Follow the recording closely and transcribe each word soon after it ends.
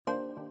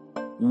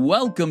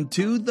Welcome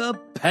to The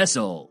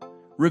Pestle,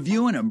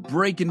 reviewing and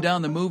breaking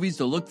down the movies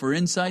to look for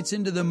insights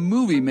into the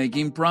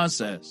movie-making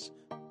process.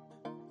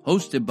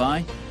 Hosted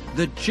by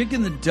The Chick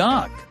and the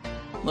Duck.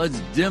 Let's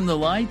dim the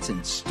lights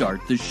and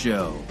start the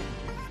show.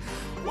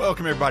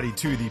 Welcome, everybody,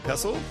 to The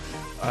Pestle.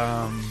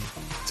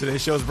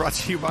 Today's show is brought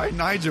to you by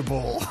Niger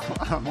Bowl.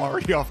 I'm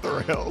already off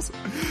the rails.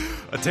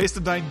 A taste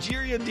of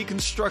Nigeria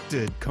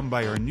deconstructed. Come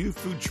by our new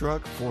food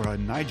truck for a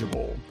Niger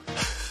Bowl.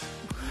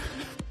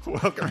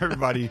 Welcome,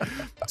 everybody,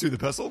 to The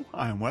Pestle.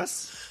 I am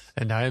Wes.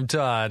 And I am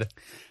Todd.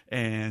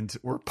 And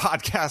we're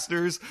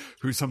podcasters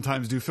who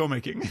sometimes do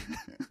filmmaking.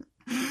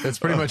 That's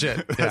pretty much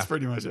it. That's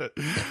pretty much it.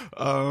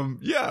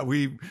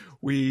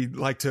 We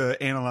like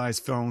to analyze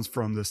films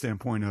from the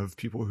standpoint of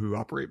people who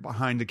operate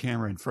behind the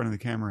camera, in front of the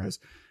camera, as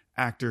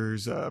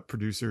actors,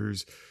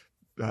 producers,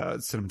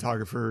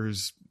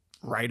 cinematographers,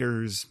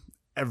 writers,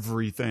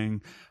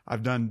 everything.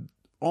 I've done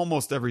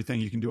almost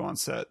everything you can do on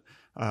set.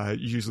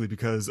 Usually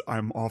because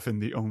I'm often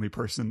the only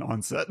person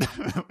on set.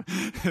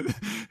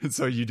 And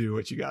so you do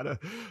what you gotta.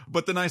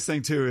 But the nice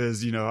thing too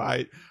is, you know,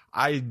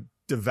 I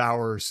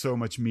devour so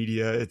much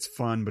media. It's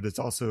fun, but it's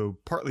also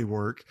partly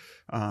work,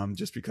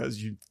 just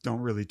because you don't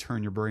really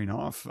turn your brain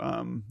off,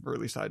 or at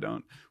least I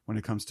don't, when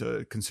it comes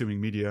to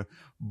consuming media.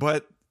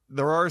 But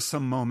there are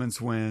some moments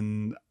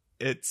when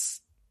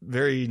it's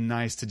very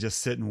nice to just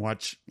sit and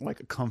watch like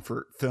a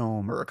comfort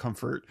film or a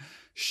comfort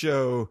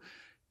show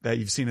that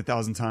you've seen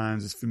 1,000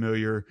 times, is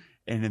familiar.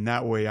 And in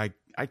that way,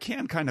 I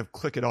can kind of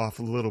click it off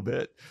a little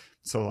bit.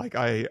 So like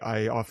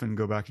I often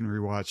go back and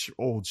rewatch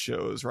old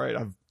shows, right?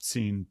 I've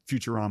seen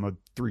Futurama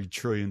 3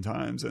 trillion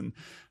times. And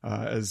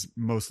as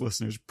most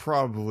listeners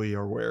probably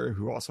are aware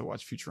who also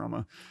watch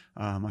Futurama,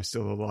 I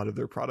steal a lot of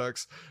their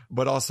products.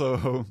 But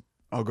also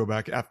I'll go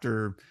back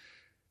after.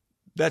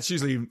 That's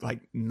usually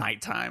like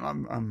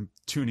nighttime. I'm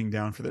tuning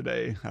down for the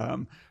day.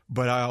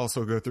 But I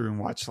also go through and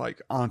watch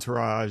like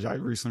Entourage. I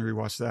recently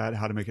rewatched that,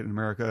 How to Make It in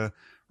America.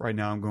 Right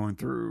now I'm going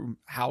through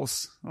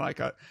House.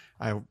 Like I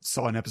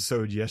saw an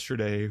episode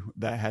yesterday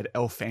that had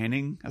Elle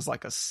Fanning as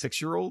like a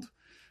 6-year-old.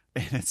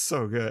 And it's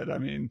so good. I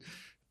mean,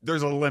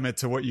 there's a limit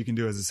to what you can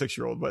do as a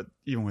 6-year-old, but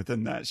even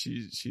within that,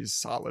 she's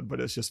solid. But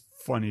it's just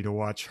funny to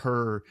watch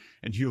her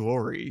and Hugh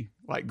Laurie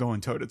like going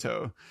toe to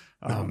toe.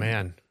 Oh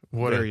man,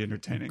 what very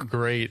entertaining.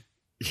 Great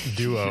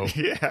duo.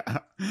 Yeah.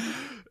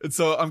 And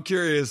so I'm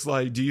curious,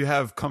 like, do you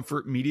have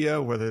comfort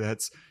media, whether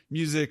that's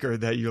music or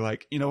that you're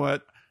like, you know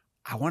what,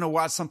 I want to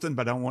watch something,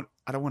 but I don't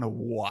want to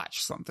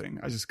watch something.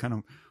 I just kind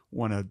of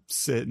want to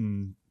sit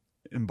and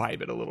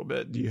imbibe it a little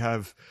bit. Do you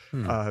have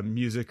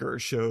music or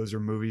shows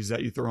or movies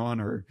that you throw on,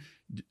 or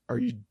are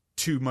you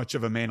too much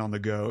of a man on the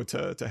go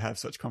to have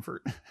such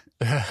comfort?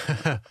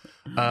 Well,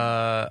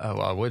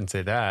 I wouldn't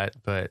say that,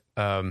 but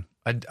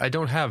I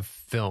don't have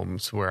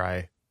films where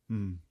I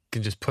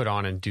can just put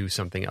on and do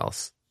something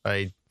else.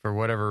 For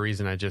whatever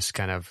reason, I just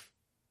kind of,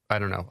 I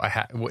don't know.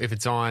 If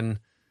it's on,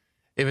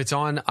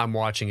 I'm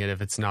watching it.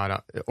 If it's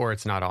not, or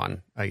it's not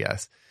on, I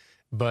guess.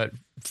 But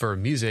for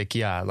music,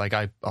 yeah, like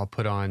I'll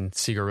put on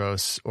Sigur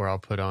Rós, or I'll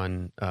put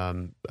on,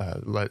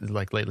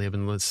 like lately I've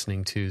been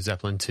listening to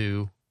Zeppelin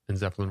 2 and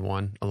Zeppelin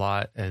 1 a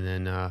lot. And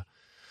then, or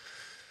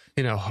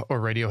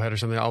Radiohead or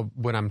something.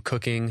 When I'm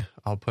cooking,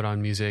 I'll put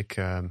on music.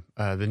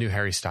 The new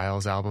Harry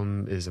Styles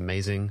album is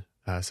amazing.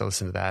 So I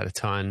listen to that a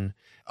ton.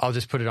 I'll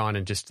just put it on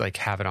and just like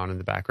have it on in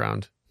the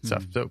background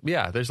stuff. So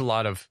yeah, there's a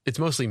lot of, it's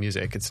mostly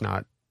music. It's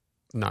not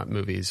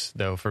movies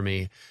though for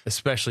me,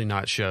 especially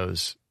not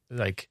shows.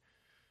 Like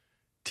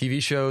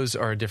TV shows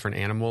are a different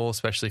animal,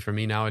 especially for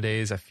me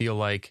nowadays. I feel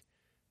like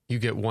you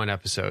get one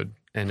episode,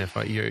 and if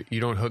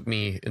you don't hook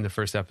me in the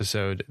first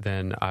episode,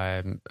 then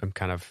I'm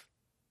kind of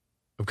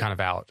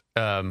out,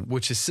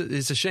 which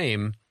is a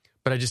shame,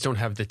 but I just don't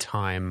have the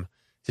time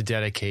to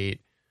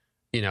dedicate,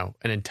 an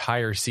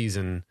entire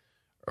season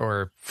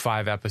or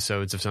 5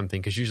 episodes of something.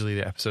 Cause usually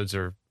the episodes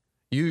are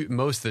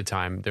most of the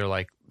time they're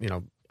like,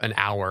 an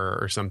hour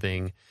or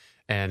something.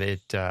 And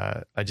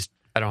I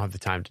don't have the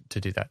time to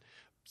do that.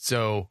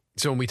 So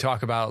when we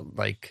talk about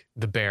like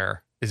The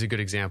Bear is a good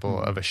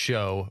example of a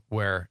show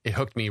where it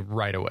hooked me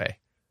right away.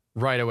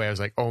 I was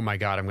like, oh my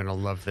God, I'm going to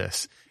love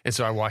this. And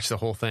so I watched the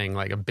whole thing,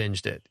 like I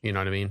binged it, you know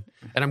what I mean?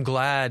 And I'm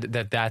glad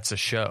that that's a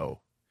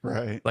show.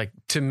 Right. Like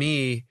to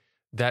me,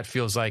 that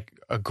feels like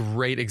a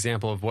great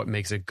example of what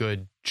makes a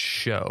good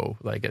show,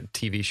 like a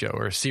TV show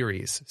or a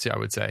series. So I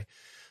would say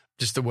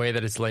just the way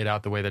that it's laid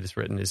out, the way that it's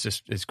written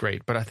is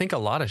great. But I think a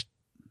lot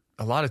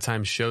of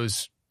times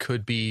shows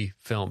could be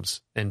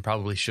films and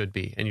probably should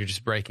be, and you're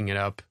just breaking it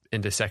up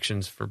into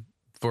sections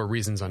for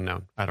reasons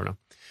unknown. I don't know.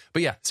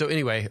 But yeah, so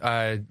anyway,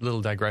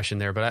 little digression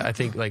there, but I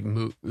think like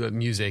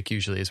music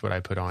usually is what I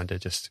put on to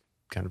just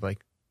kind of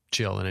like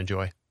chill and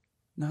enjoy.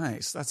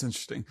 Nice. That's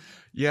interesting.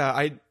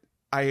 Yeah.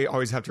 I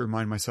always have to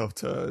remind myself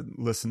to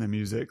listen to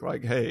music.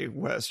 Like, hey,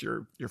 Wes,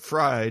 you're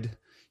fried.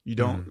 You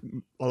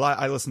don't a lot.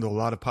 I listen to a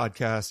lot of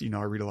podcasts.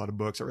 I read a lot of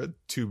books. I read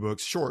 2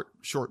 books, short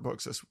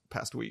books this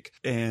past week,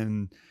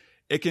 and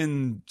it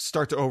can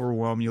start to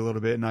overwhelm you a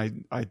little bit. And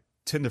I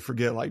tend to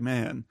forget, like,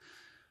 man,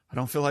 I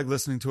don't feel like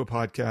listening to a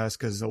podcast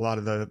because a lot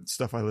of the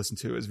stuff I listen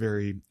to is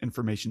very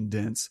information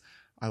dense.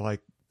 I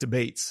like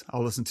debates.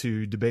 I'll listen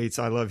to debates.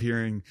 I love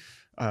hearing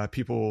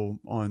people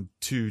on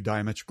two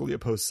diametrically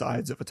opposed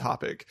sides of a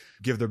topic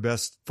give their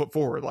best foot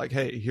forward. Like,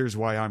 hey, here's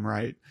why I'm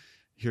right.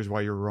 Here's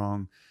why you're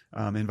wrong.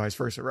 And vice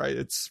versa, right?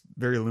 It's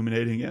very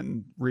illuminating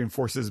and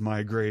reinforces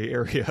my gray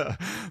area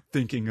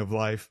thinking of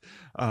life.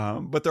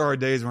 But there are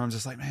days where I'm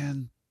just like,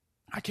 man,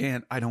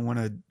 I don't want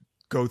to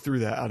go through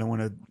that. I don't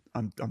want to,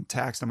 I'm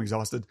taxed. I'm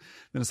exhausted.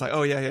 Then it's like,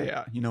 oh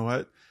yeah. You know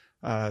what?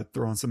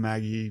 Throw on some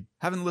Maggie.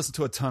 Haven't listened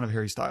to a ton of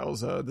Harry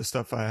Styles. The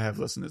stuff I have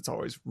listened, it's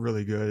always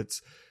really good.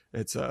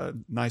 It's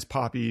nice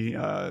poppy,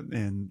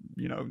 and,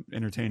 you know,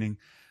 entertaining.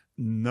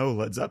 No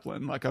Led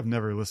Zeppelin. Like, I've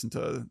never listened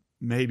to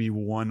maybe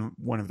one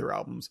of their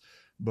albums,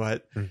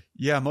 but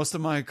yeah, most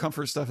of my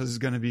comfort stuff is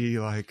going to be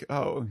like,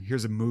 oh,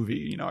 here's a movie,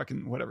 you know, I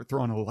can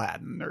throw on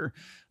Aladdin or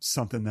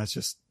something that's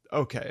just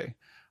okay.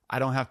 I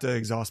don't have to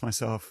exhaust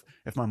myself.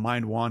 If my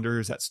mind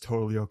wanders, that's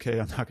totally okay.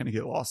 I'm not going to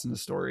get lost in the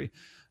story.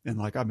 And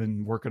like, I've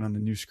been working on a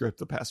new script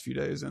the past few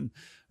days, and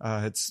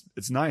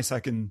it's nice. I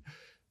can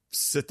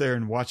sit there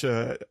and watch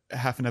a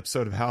half an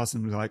episode of House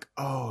and be like,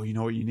 oh, you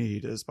know what you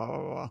need is blah, blah,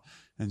 blah,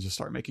 and just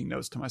start making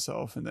notes to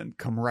myself and then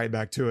come right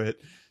back to it,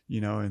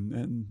 you know,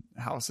 and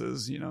House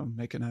is, you know,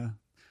 making a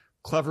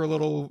clever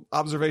little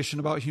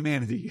observation about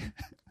humanity.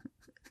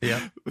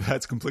 Yeah.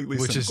 That's completely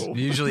Which cynical.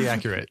 Is usually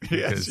accurate.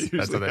 Because yes,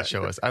 that's what that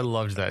show is. I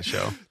loved that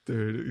show.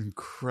 Dude,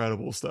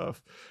 incredible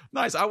stuff.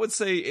 Nice. I would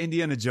say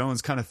Indiana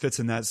Jones kind of fits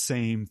in that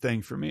same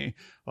thing for me.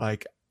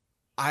 Like,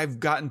 I've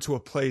gotten to a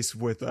place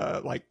with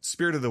like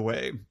Spirit of the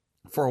Way.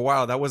 For a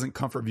while, that wasn't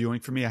comfort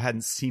viewing for me. I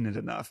hadn't seen it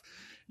enough.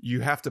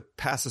 You have to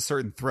pass a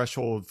certain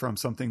threshold from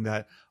something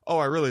that, oh,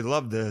 I really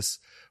love this,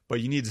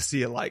 but you need to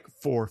see it like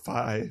 4,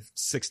 5,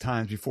 6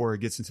 times before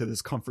it gets into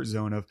this comfort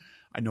zone of,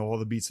 I know all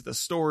the beats of the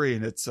story,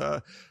 and it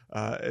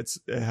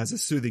has a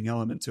soothing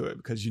element to it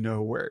because you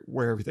know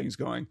where everything's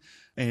going.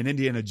 And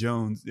Indiana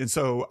Jones, and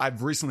so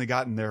I've recently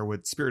gotten there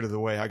with Spirit of the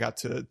Way. I got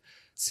to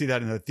see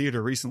that in the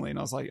theater recently, and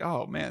I was like,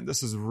 oh man,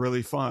 this is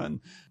really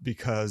fun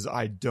because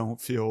I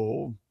don't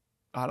feel,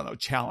 I don't know,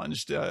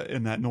 challenged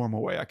in that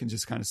normal way. I can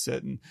just kind of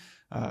sit and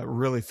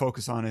really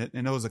focus on it.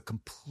 And it was a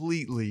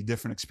completely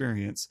different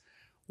experience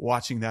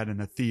watching that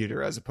in a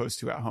theater as opposed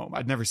to at home.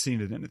 I'd never seen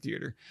it in a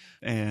theater,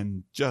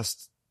 and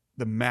just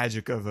the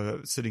magic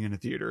of sitting in a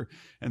theater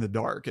in the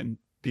dark and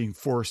being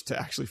forced to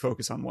actually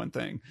focus on one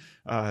thing.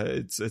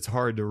 It's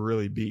hard to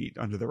really beat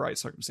under the right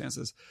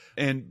circumstances.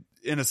 And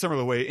in a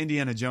similar way,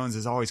 Indiana Jones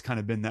has always kind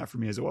of been that for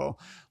me as well.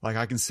 Like,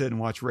 I can sit and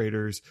watch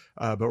Raiders,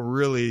 but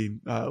really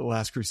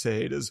Last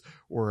Crusade is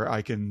where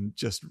I can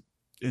just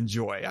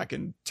enjoy. I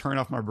can turn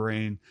off my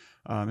brain.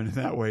 And in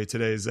that way,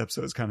 today's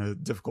episode is kind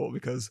of difficult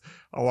because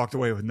I walked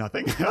away with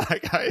nothing.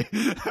 Like, I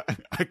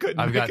couldn't.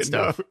 I've got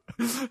stuff.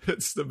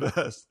 It's the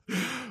best.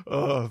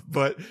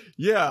 But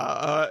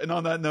yeah. And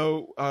on that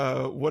note,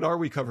 what are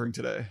we covering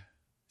today?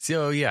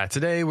 So yeah,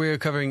 today we're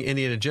covering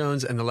Indiana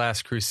Jones and the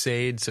Last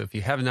Crusade. So if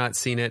you have not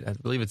seen it, I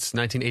believe it's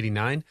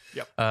 1989.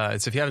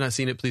 Yep. So if you have not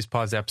seen it, please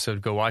pause the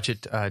episode, go watch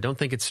it. I don't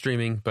think it's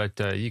streaming,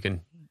 but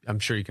I'm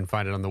sure you can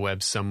find it on the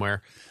web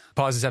somewhere.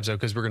 Pause this episode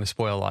because we're going to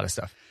spoil a lot of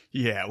stuff.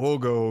 Yeah, we'll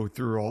go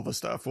through all the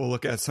stuff. We'll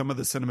look at some of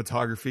the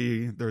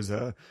cinematography. There's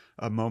a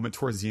moment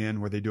towards the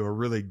end where they do a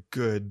really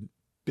good,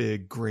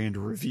 big, grand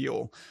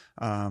reveal.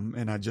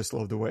 And I just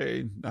love the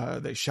way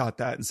they shot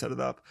that and set it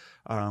up.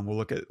 We'll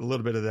look at a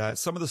little bit of that.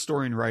 Some of the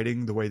story and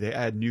writing, the way they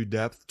add new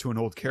depth to an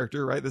old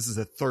character, right? This is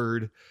a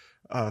third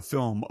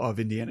film of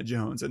Indiana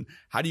Jones. And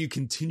how do you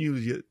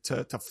continue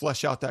to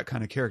flesh out that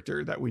kind of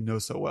character that we know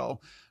so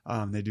well?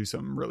 They do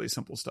some really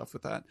simple stuff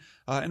with that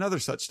and other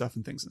such stuff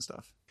and things and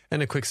stuff.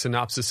 And a quick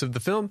synopsis of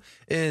the film.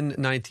 In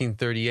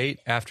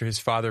 1938, after his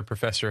father,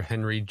 Professor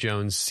Henry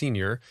Jones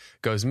Sr.,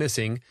 goes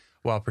missing,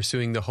 while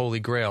pursuing the Holy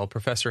Grail,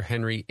 Professor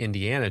Henry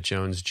Indiana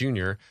Jones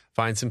Jr.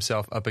 finds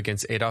himself up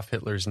against Adolf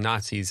Hitler's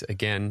Nazis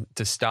again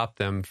to stop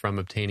them from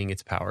obtaining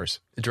its powers.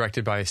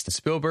 Directed by Steven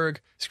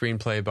Spielberg,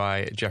 screenplay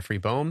by Jeffrey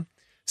Boehm,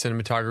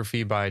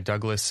 cinematography by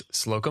Douglas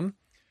Slocum,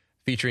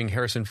 featuring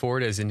Harrison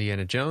Ford as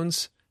Indiana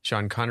Jones,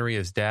 Sean Connery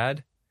as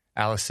Dad,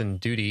 Alison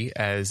Doody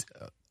as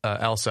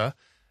Elsa,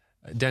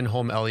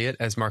 Denholm Elliott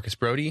as Marcus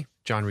Brody,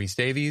 John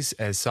Rhys-Davies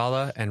as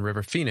Sala, and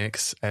River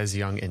Phoenix as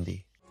young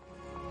Indy.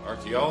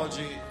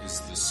 Archaeology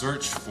is the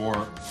search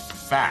for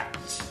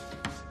fact,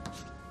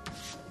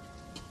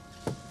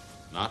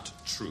 not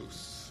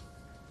truth.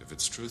 If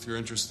it's truth you're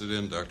interested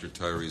in, Dr.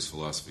 Tyree's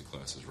philosophy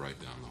class is right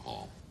down the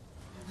hall.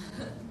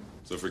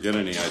 So forget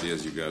any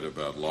ideas you got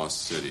about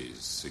lost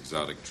cities,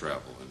 exotic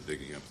travel, and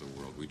digging up the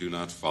world. We do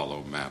not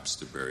follow maps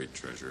to buried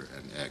treasure,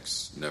 and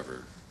X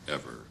never,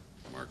 ever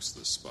marks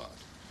the spot.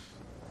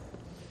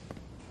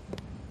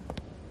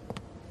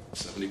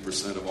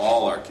 70% of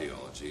all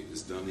archaeology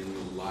is done in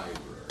the library,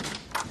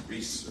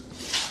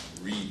 research,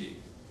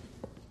 reading.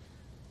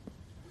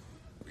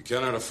 We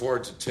cannot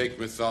afford to take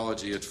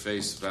mythology at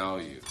face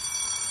value.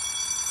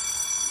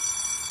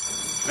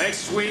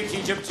 Next week,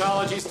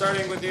 Egyptology,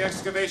 starting with the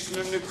excavation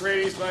of New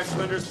Crates by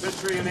Flinders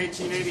Petrie in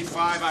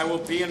 1885. I will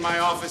be in my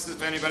office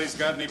if anybody's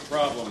got any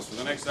problems for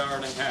the next hour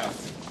and a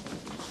half.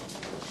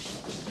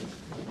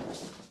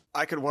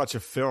 I could watch a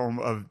film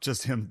of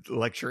just him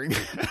lecturing.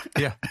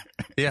 Yeah.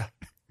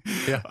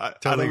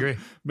 Totally agree.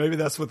 Maybe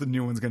that's what the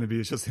new one's going to be.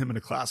 It's just him in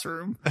a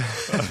classroom. I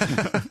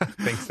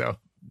think so.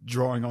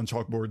 Drawing on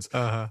chalkboards.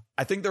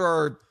 I think there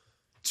are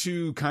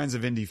two kinds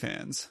of indie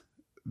fans.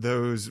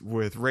 Those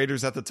with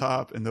Raiders at the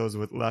top and those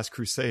with Last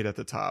Crusade at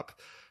the top.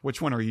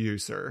 Which one are you,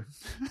 sir?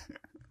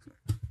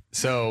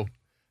 So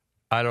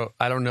I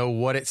don't know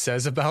what it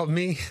says about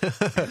me,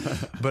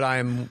 but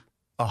I'm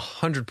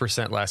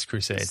 100% Last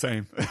Crusade.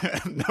 Same.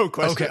 No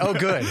question. Okay. Oh,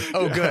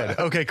 good. Good.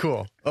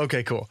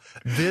 Okay, cool.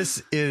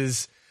 This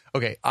is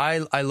okay.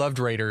 I loved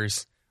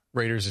Raiders.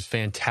 Raiders is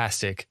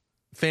fantastic.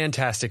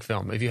 Fantastic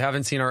film. If you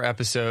haven't seen our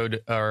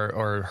episode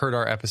or heard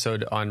our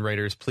episode on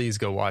Raiders, please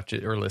go watch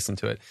it or listen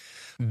to it.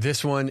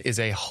 This one is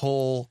a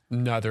whole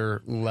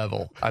nother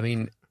level. I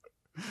mean,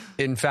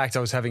 in fact, I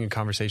was having a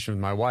conversation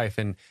with my wife,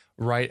 and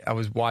I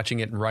was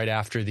watching it right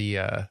after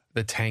the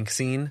tank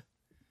scene.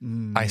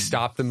 I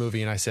stopped the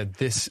movie and I said,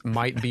 "This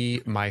might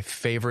be my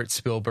favorite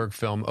Spielberg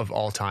film of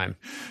all time."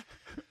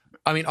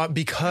 I mean,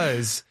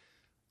 because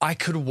I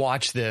could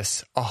watch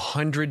this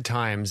 100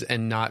 times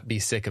and not be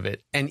sick of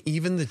it. And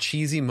even the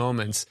cheesy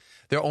moments,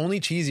 they're only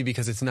cheesy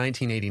because it's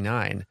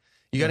 1989.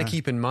 You got to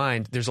keep in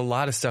mind, there's a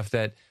lot of stuff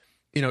that,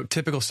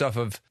 typical stuff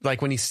of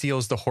like when he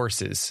steals the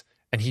horses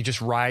and he just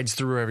rides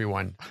through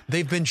everyone.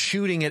 They've been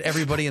shooting at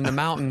everybody in the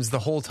mountains the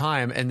whole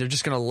time, and they're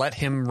just going to let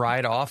him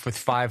ride off with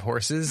 5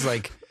 horses.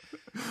 Like,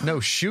 no,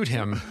 shoot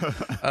him.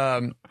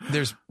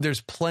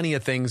 There's plenty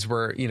of things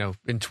where,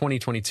 in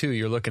 2022,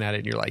 you're looking at it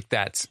and you're like,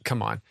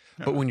 come on.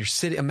 But when you're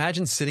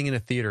imagine sitting in a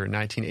theater in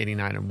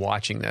 1989 and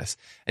watching this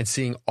and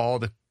seeing all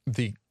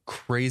the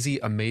crazy,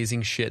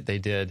 amazing shit they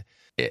did,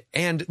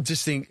 and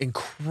just the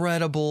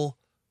incredible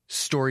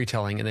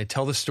storytelling. And they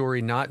tell the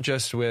story not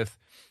just through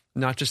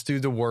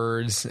the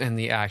words and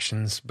the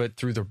actions, but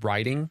through the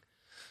writing,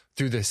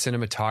 through the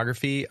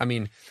cinematography. I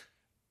mean,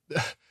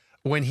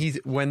 when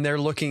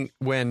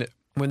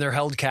they're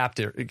held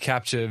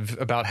captive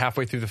about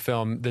halfway through the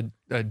film,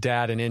 the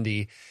dad and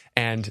Indy,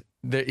 and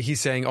he's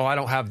saying, "Oh, I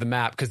don't have the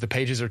map because the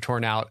pages are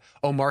torn out."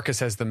 Oh,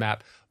 Marcus has the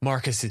map.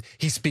 Marcus,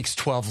 he speaks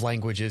 12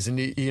 languages, and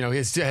he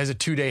has a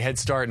 2-day head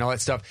start and all that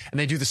stuff. And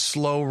they do the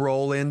slow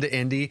roll into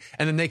Indy,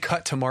 and then they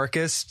cut to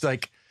Marcus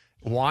like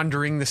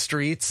wandering the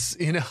streets.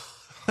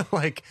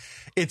 Like,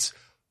 it's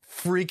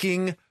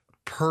freaking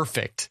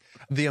perfect.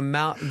 The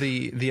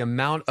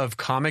amount of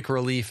comic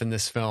relief in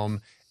this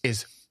film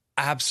is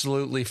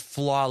absolutely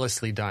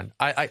flawlessly done.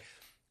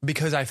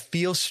 Because I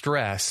feel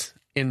stress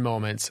in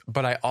moments,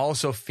 but I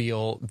also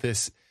feel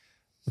this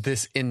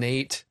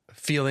innate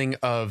feeling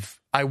of,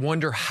 I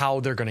wonder how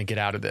they're going to get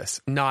out of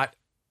this, not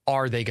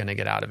are they going to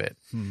get out of it.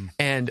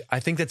 And I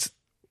think that's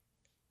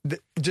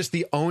just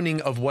the owning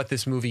of what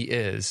this movie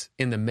is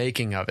in the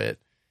making of it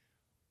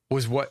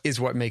is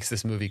what makes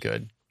this movie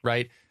good,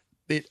 right?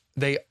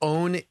 They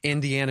own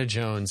Indiana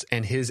Jones,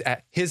 and his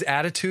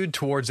attitude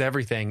towards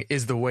everything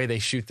is the way they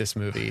shoot this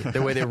movie,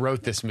 the way they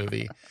wrote this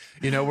movie.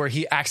 Where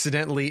he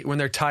accidentally, when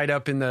they're tied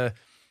up in the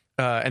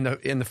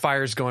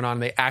fire's going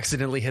on, they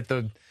accidentally hit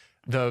the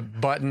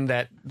button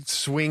that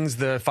swings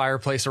the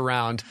fireplace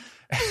around,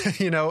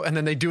 and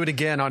then they do it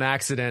again on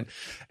accident,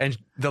 and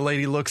the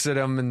lady looks at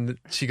him and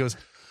she goes,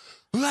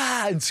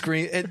 "Ah!" and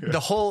screams. The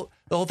whole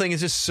thing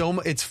is just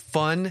it's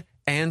fun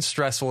and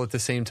stressful at the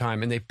same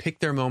time, and they pick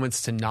their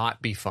moments to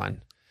not be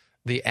fun.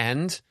 The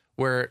end,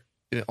 where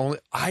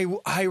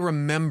I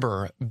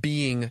remember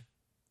being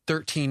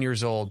 13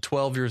 years old,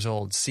 12 years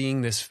old,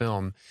 seeing this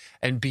film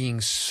and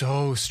being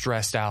so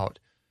stressed out.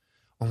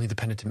 Only the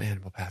penitent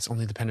man will pass.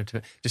 Only the penitent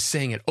man. Just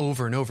saying it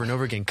over and over and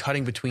over again,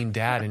 cutting between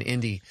dad and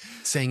Indy,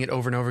 saying it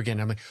over and over again.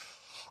 I'm like,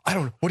 I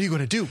don't know. What are you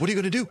going to do? What are you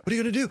going to do? What are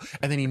you going to do?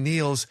 And then he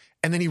kneels,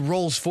 and then he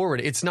rolls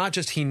forward. It's not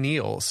just he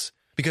kneels,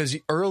 because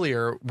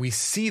earlier we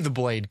see the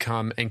blade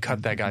come and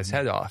cut that guy's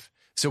head off.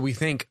 So we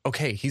think,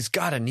 okay, he's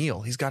got to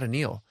kneel. He's got to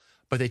kneel.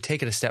 But they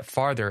take it a step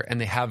farther, and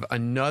they have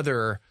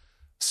another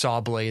saw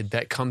blade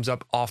that comes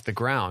up off the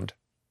ground.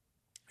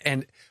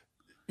 And,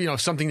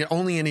 something that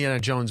only Indiana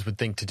Jones would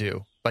think to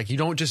do. Like, you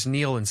don't just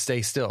kneel and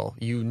stay still.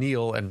 You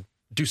kneel and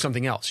do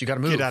something else. You got to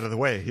move. Get out of the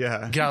way.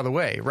 Yeah. Get out of the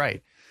way.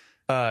 Right.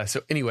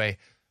 So anyway,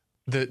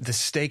 the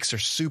stakes are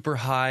super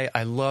high.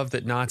 I love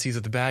that Nazis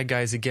are the bad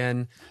guys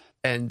again.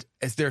 And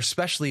as they're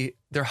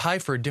high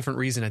for a different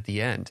reason at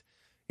the end.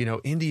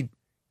 Indy,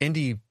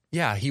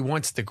 yeah, he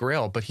wants the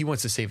Grail, but he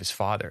wants to save his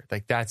father.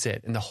 Like, that's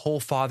it. And the whole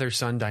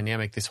father-son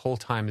dynamic this whole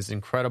time is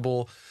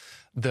incredible.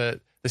 The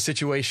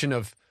situation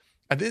of,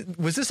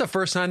 was this the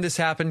first time this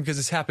happened? Because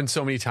it's happened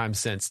so many times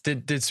since.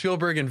 Did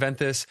Spielberg invent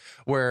this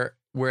where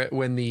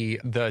when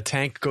the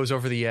tank goes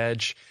over the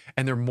edge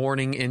and they're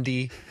mourning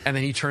Indy, and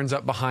then he turns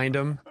up behind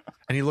him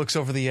and he looks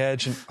over the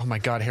edge, and oh my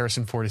God,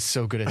 Harrison Ford is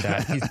so good at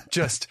that. He's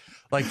just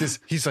like this.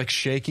 He's like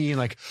shaky and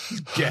like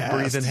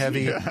breathing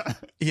heavy.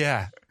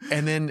 Yeah.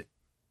 And then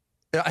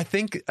I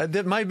think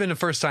that might have been the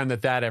first time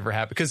that ever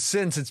happened, because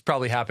since it's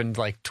probably happened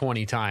like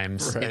 20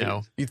 times, Right. you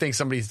know, you think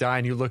somebody's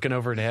dying, you're looking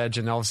over an edge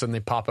and all of a sudden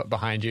they pop up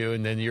behind you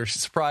and then you're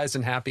surprised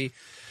and happy.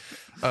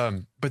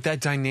 But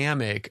that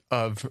dynamic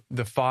of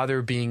the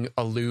father being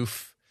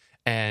aloof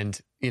and,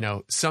 you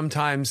know,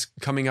 sometimes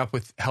coming up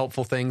with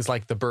helpful things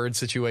like the bird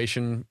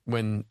situation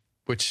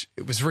which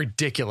it was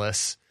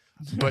ridiculous,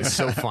 but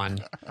so fun.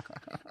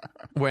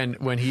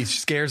 When he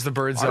scares the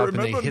birds up and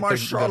they hit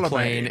the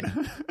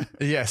plane.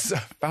 Yes,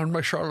 found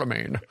my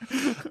Charlemagne.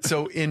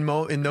 So in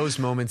those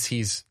moments,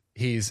 he's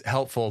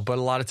helpful, but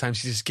a lot of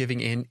times he's just giving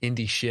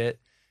Indy shit,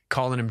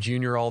 calling him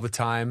Junior all the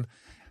time.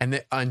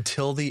 And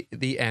until the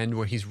end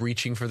where he's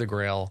reaching for the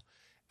Grail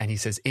and he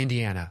says,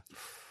 Indiana.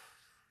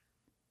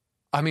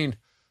 I mean,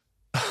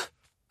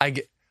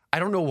 I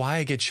don't know why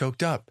I get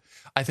choked up.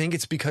 I think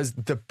it's because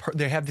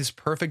they have this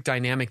perfect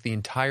dynamic the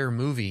entire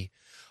movie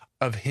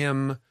of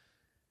him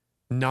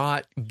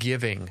not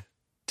giving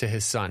to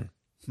his son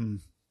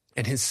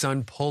and his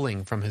son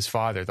pulling from his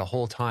father the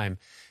whole time.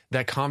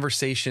 That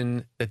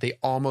conversation that they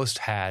almost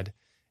had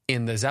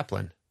in the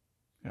Zeppelin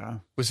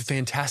was a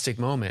fantastic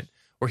moment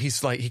where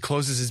he's like, he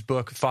closes his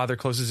book, father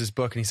closes his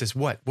book and he says,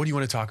 what do you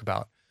want to talk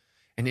about?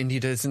 And Indy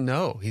doesn't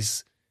know.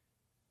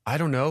 I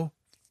don't know.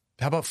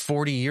 How about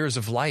 40 years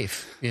of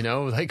life, you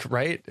know, like,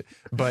 right.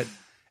 But,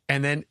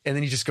 and then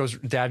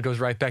dad goes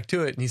right back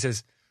to it and he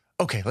says,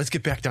 okay, let's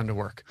get back down to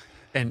work.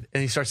 And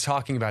he starts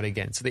talking about it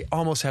again. So they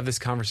almost have this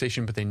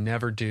conversation, but they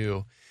never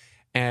do.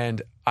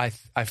 And I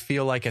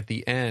feel like at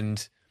the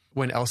end,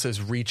 when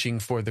Elsa's reaching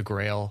for the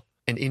Grail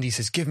and Indy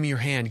says, give me your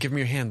hand,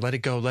 let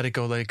it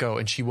go.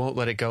 And she won't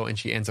let it go. And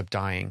she ends up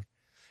dying.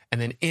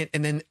 And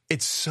then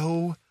it's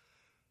so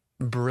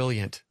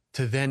brilliant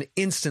to then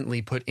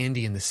instantly put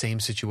Indy in the same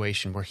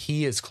situation where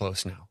he is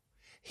close now.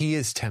 He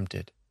is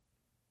tempted.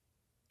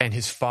 And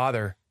his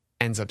father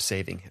ends up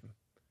saving him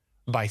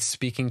by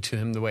speaking to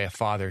him the way a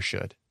father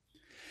should.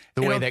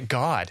 The way that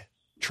God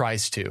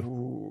tries to.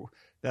 Ooh,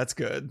 that's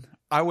good.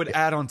 I would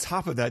add on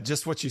top of that,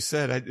 just what you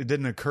said. It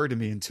didn't occur to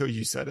me until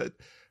you said it.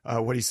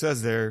 What he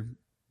says there,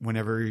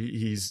 whenever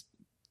he's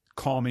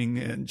calming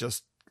and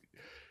just,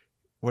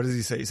 what does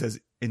he say? He says,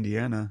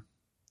 Indiana.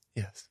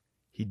 Yes.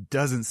 He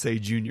doesn't say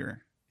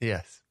Junior.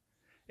 Yes.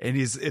 And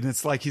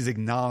it's like he's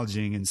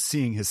acknowledging and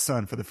seeing his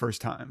son for the first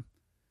time.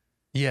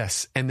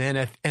 Yes, and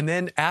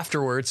then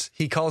afterwards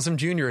he calls him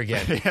Junior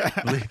again.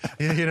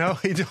 You know,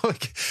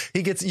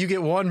 you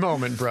get one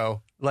moment,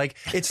 bro. Like,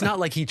 it's not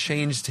like he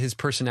changed his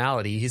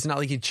personality. He's not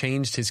like he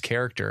changed his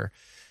character.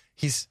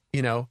 He's,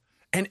 you know,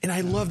 and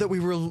I love that we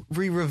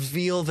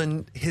reveal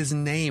his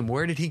name.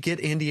 Where did he get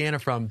Indiana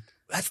from?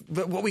 That's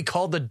what we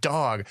call the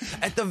dog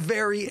at the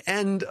very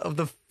end of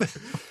the.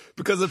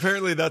 Because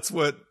apparently that's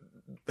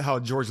how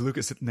George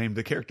Lucas named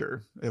the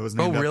character. It was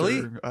named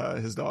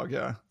after his dog.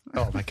 Yeah.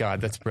 Oh my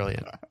God, that's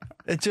brilliant.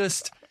 It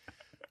just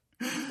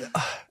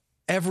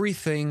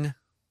everything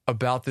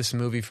about this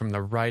movie, from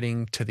the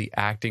writing to the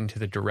acting to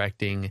the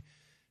directing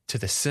to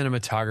the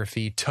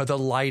cinematography to the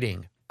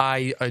lighting.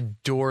 I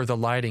adore the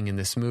lighting in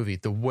this movie.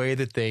 The way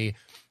that they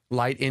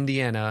light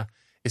Indiana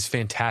is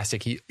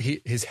fantastic.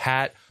 His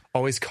hat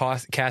always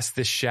casts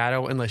this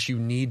shadow unless you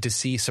need to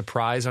see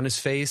surprise on his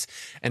face.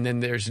 And then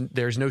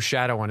there's no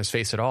shadow on his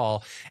face at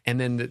all. And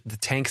then the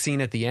tank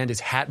scene at the end, his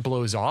hat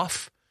blows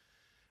off,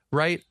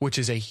 right? Which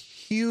is a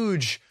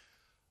huge,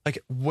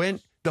 like,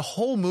 when the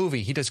whole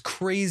movie, he does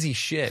crazy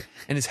shit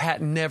and his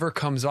hat never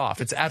comes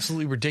off. It's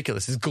absolutely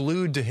ridiculous. It's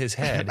glued to his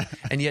head.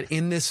 And yet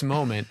in this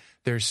moment,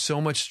 there's so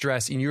much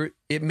stress and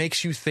it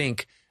makes you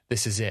think,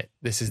 this is it.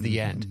 This is the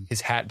end. His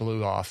hat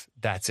blew off.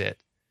 That's it.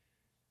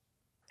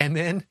 And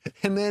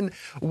then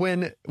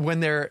when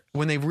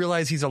they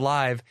realize he's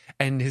alive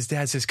and his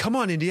dad says, come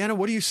on, Indiana,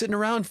 what are you sitting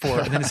around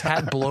for? And then his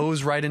hat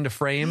blows right into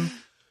frame.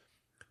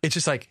 It's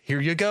just like, here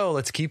you go.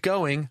 Let's keep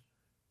going.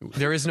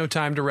 There is no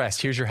time to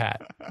rest. Here's your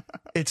hat.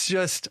 It's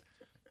just,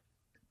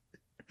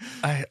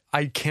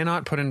 I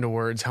cannot put into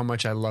words how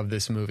much I love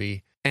this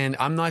movie. And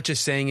I'm not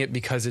just saying it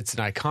because it's an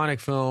iconic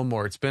film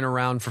or it's been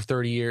around for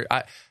 30 years.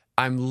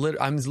 I'm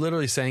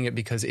literally saying it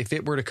because if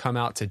it were to come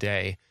out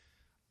today,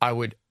 I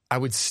would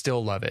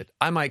still love it.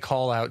 I might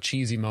call out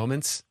cheesy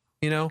moments,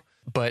 you know,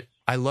 but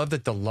I love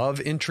that the love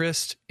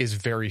interest is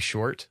very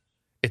short.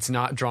 It's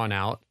not drawn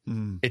out.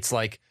 It's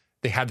like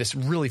they have this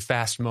really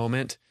fast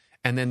moment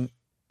and then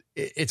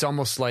it's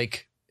almost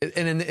like, and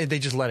then they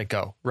just let it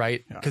go,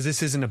 right? Because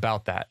this isn't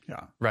about that,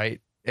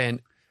 right?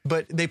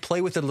 But they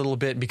play with it a little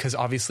bit because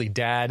obviously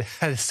dad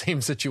had the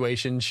same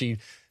situation. She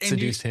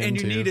seduced him.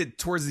 And you need it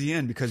towards the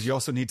end because you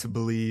also need to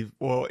believe,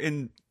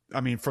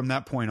 from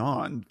that point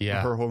on,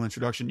 her whole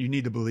introduction, you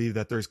need to believe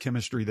that there's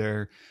chemistry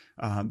there,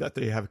 that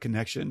they have a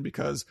connection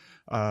because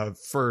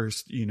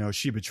first, you know,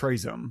 she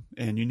betrays him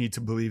and you need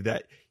to believe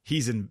that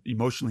he's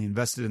emotionally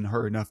invested in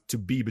her enough to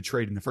be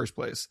betrayed in the first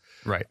place.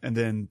 Right. And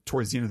then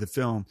towards the end of the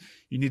film,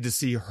 you need to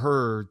see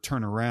her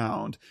turn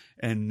around.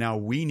 And now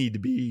we need to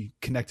be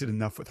connected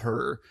enough with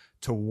her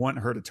to want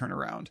her to turn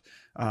around,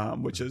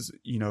 which is,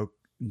 you know,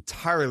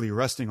 entirely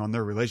resting on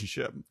their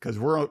relationship, because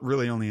we're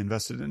really only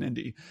invested in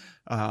Indy,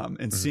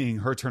 and seeing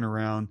her turn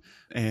around,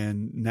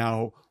 and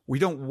now we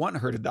don't want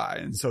her to die.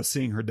 And so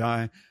seeing her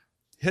die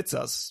hits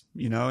us,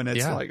 and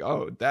it's like,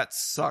 oh, that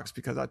sucks,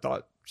 because I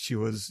thought she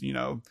was,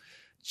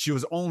 she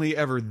was only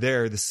ever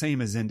there the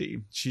same as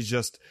Indy. She's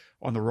just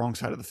on the wrong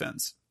side of the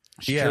fence.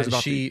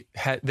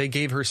 They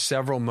gave her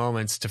several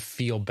moments to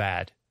feel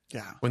bad.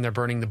 Yeah. When they're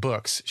burning the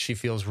books, she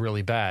feels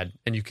really bad,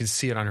 and you can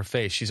see it on her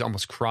face. She's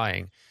almost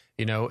crying,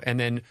 and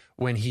then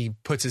when he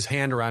puts his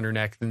hand around her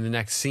neck in the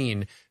next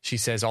scene, she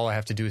says, all I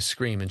have to do is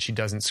scream, and she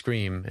doesn't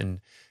scream. And,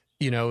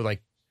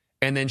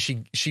 and then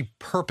she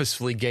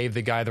purposefully gave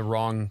the guy the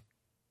wrong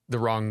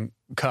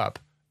cup.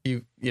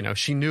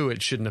 She knew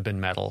it shouldn't have been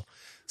metal.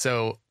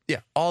 So yeah,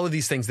 all of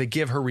these things, they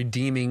give her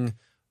redeeming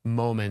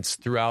moments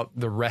throughout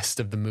the rest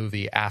of the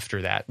movie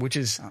after that, which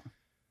is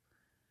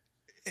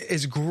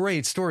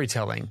great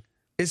storytelling.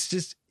 It's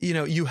just,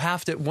 you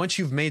have to, once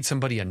you've made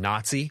somebody a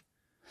Nazi,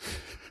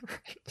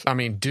 I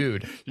mean,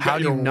 dude, how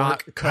do you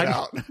not cut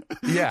out?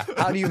 Yeah.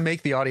 How do you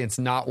make the audience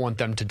not want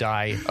them to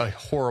die a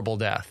horrible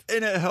death?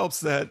 And it helps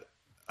that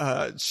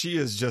she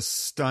is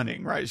just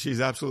stunning, right?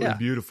 She's absolutely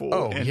beautiful.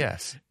 Oh, and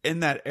yes.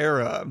 In that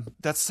era,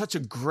 that's such a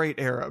great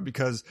era,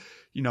 because,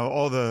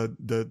 all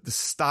the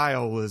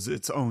style is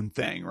its own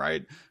thing,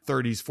 right?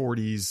 30s,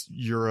 40s,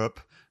 Europe,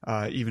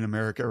 even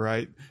America,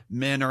 right?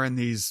 Men are in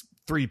these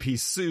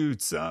 3-piece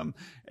suits,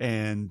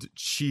 and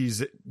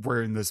she's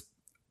wearing this,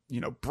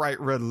 bright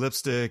red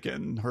lipstick,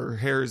 and her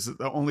hair is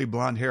the only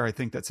blonde hair I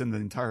think that's in the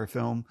entire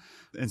film.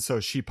 And so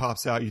she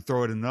pops out, you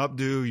throw it in an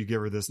updo, you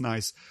give her this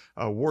nice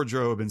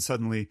wardrobe, and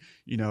suddenly,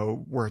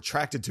 we're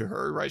attracted to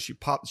her, right? She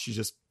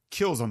just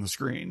kills on the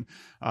screen.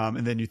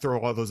 And then you throw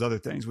all those other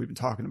things we've been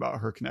talking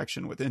about, her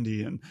connection with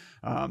Indy, and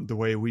the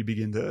way we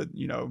begin to,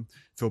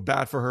 feel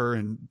bad for her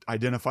and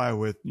identify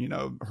with,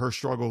 her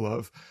struggle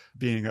of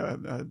being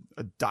a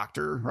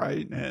doctor,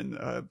 right? And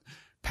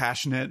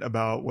passionate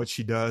about what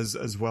she does,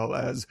 as well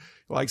as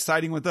like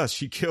siding with us.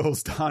 She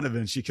kills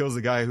Donovan. She kills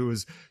the guy who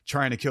was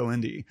trying to kill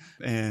Indy,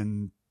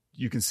 and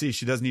you can see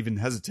she doesn't even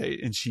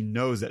hesitate, and she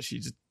knows that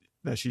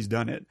she's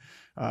done it,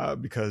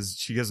 because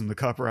she gives him the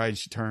cup, right?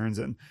 She turns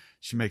and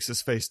she makes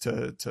this face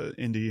to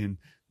Indy, and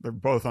they're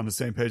both on the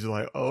same page.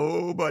 Like,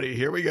 oh, buddy,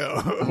 here we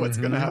go. What's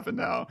going to happen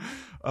now?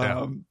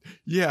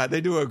 Yeah, they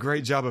do a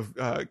great job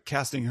of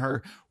casting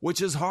her, which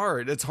is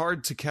hard. It's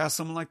hard to cast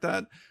someone like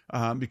that,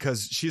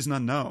 because she's an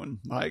unknown.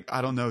 Like,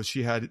 I don't know if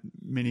she had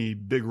many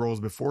big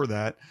roles before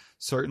that.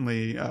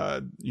 Certainly,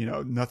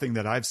 nothing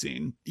that I've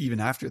seen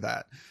even after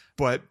that.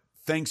 But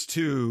thanks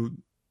to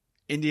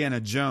Indiana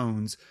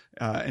Jones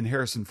and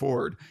Harrison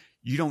Ford,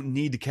 you don't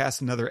need to cast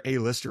another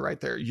A-lister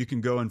right there. You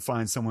can go and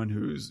find someone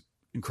who's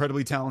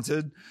incredibly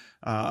talented,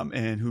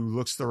 and who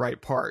looks the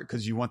right part,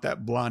 because you want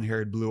that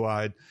blonde-haired,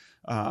 blue-eyed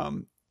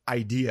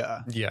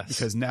idea. Yes.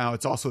 Because now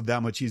it's also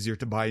that much easier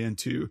to buy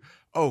into,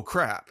 oh,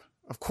 crap,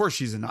 of course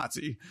she's a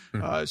Nazi.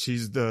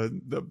 She's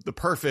the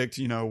perfect,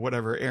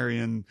 whatever,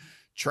 Aryan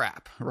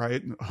trap,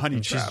 right? Honey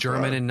and trap. She's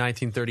German in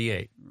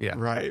 1938. Yeah.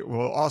 Right.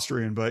 Well,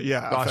 Austrian, but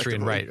yeah.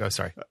 Austrian, right. Oh,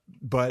 sorry.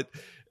 But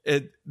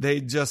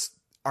they just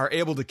are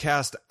able to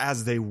cast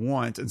as they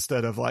want,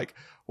 instead of like,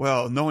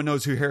 well, no one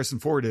knows who Harrison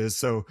Ford is,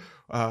 so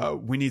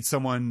we need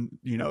someone,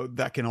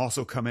 that can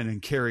also come in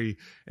and carry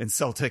and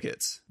sell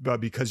tickets.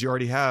 But because you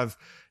already have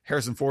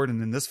Harrison Ford,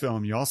 and in this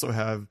film, you also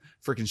have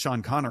freaking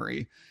Sean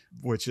Connery,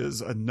 which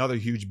is another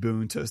huge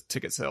boon to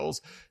ticket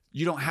sales.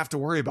 You don't have to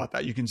worry about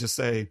that. You can just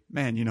say,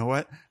 man, you know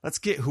what? Let's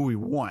get who we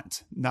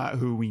want, not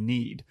who we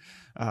need.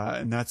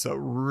 And that's a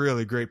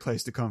really great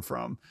place to come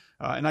from.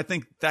 And I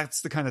think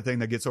that's the kind of thing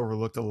that gets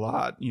overlooked a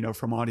lot,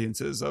 from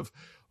audiences, of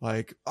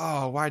like,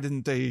 oh, why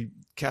didn't they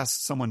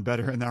cast someone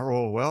better in that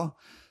role? Well,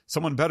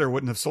 someone better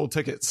wouldn't have sold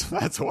tickets.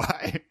 That's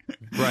why.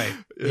 Right.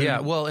 Yeah.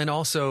 Well, and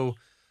also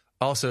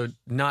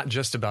not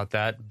just about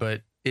that,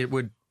 but it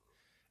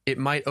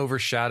might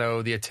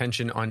overshadow the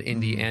attention on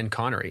Indy and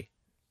Connery.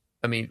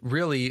 I mean,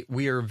 really,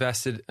 we are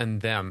vested in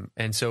them.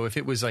 And so if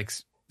it was like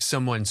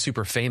someone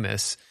super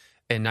famous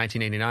in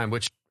 1989,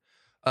 which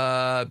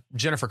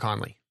Jennifer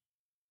Connelly,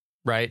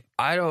 right?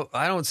 I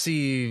don't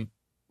see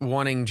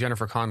wanting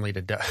Jennifer Connelly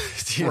to die,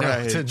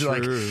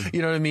 like,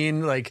 you know what I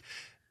mean? Like,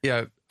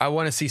 yeah, I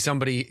want to see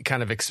somebody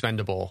kind of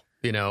expendable,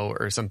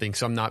 or something.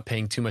 So I'm not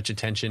paying too much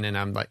attention, and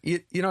I'm like,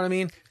 you know what I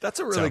mean? That's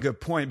a really good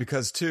point,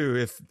 because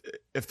too,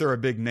 if they're a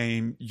big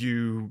name,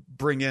 you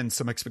bring in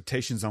some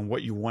expectations on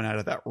what you want out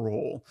of that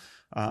role.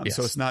 Yes.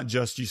 So it's not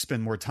just you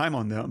spend more time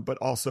on them, but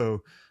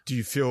also, do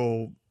you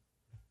feel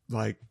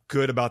like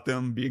good about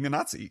them being a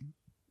Nazi,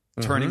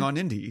 turning on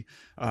Indy?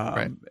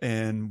 Right.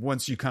 And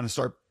once you kind of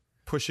start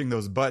pushing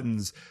those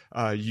buttons,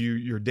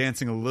 you're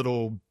dancing a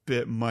little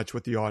bit much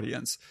with the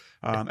audience,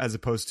 as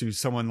opposed to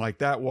someone like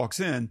that walks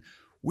in.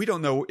 We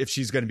don't know if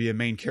she's going to be a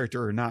main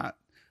character or not.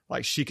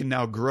 like she can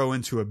now grow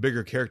into a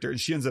bigger character, and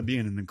she ends up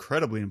being an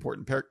incredibly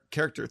important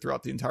character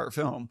throughout the entire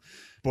film.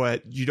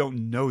 But you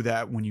don't know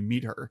that when you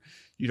meet her.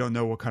 You don't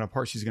know what kind of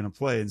part she's going to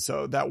play. And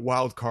so that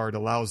wild card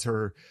allows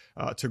her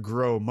to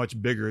grow much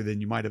bigger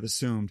than you might have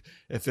assumed.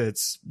 If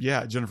it's,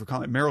 Jennifer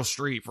Connelly, Meryl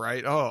Streep,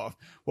 right? Oh,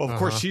 well, of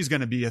course she's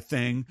going to be a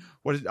thing.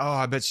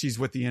 I bet she's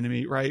with the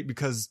enemy, right?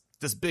 Because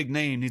this big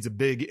name needs a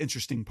big,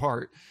 interesting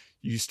part.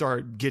 You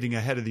start getting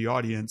ahead of the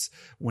audience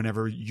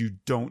whenever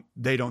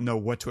they don't know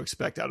what to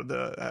expect out of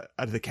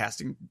the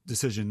casting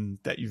decision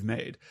that you've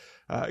made.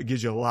 It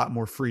gives you a lot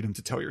more freedom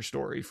to tell your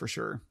story, for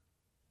sure.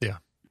 Yeah.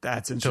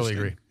 That's interesting.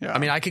 Totally agree. Yeah. I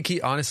mean, I could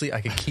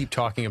keep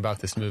talking about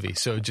this movie.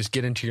 So just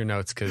get into your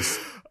notes, because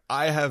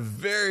I have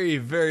very,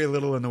 very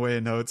little in the way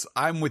of notes.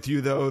 I'm with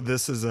you, though.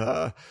 This is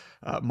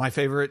my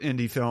favorite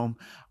indie film.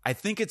 I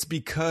think it's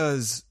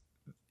because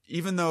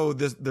even though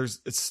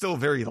it's still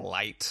very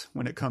light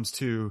when it comes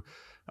to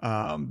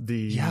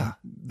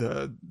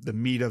the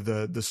meat of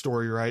the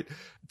story, right?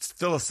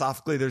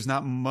 Philosophically, there's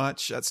not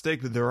much at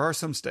stake, but there are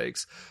some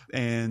stakes,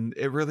 and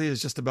it really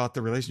is just about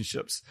the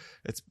relationships.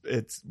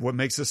 It's what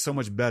makes this so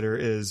much better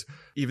is,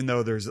 even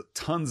though there's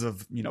tons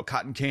of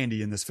cotton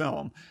candy in this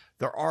film,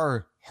 there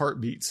are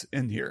heartbeats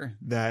in here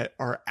that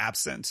are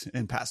absent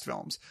in past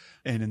films.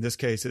 And in this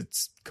case,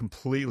 it's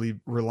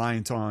completely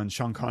reliant on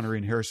Sean Connery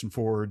and Harrison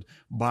Ford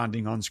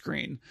bonding on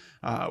screen,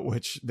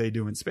 which they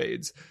do in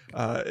spades.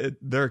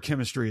 Their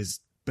chemistry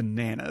is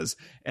bananas.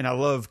 And I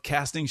love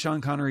casting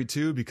Sean Connery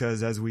too,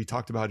 because as we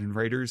talked about in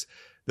Raiders,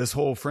 this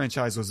whole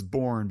franchise was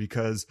born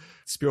because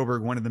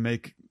Spielberg wanted to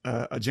make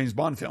a James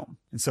Bond film.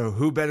 And so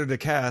who better to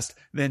cast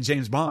than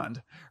James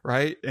Bond,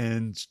 right?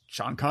 And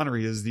Sean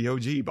Connery is the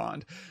OG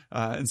Bond.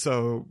 And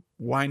so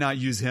why not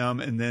use him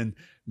and then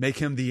make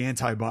him the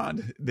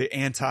anti-Bond, the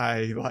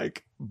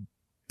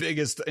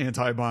biggest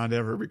anti-Bond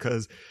ever?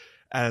 Because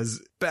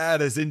as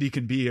bad as Indy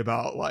can be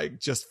about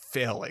just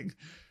failing,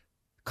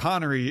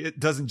 Connery, it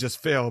doesn't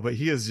just fail, but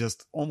he is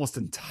just almost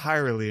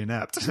entirely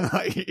inept.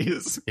 He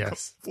is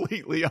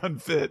completely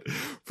unfit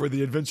for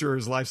the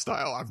adventurer's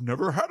lifestyle. I've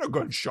never had a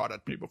gun shot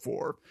at me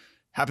before.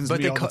 Happens to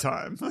me all the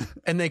time.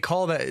 And they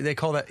call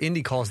that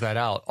Indy calls that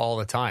out all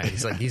the time.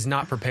 He's like, he's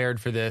not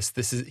prepared for this.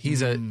 He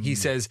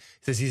says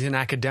he's an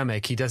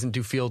academic. He doesn't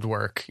do field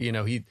work.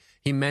 He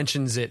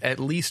mentions it at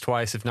least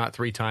twice, if not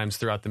 3 times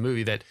throughout the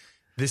movie, that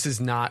he's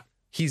not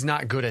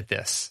good at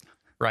this.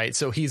 Right.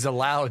 So he's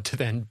allowed to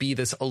then be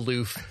this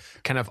aloof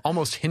kind of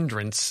almost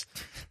hindrance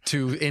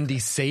to Indy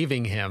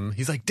saving him.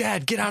 He's like,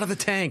 Dad, get out of the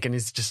tank. And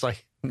he's just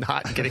like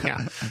not getting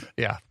out.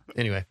 Yeah.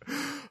 Anyway.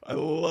 I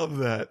love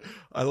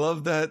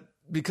that.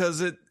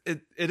 Because it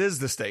is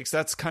the stakes.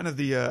 That's kind of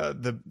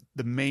the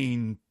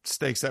main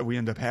stakes that we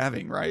end up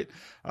having. Right.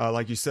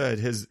 Like you said,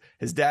 his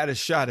dad is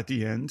shot at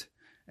the end,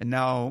 and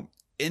now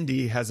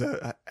Indy has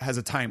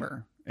a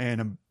timer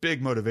and a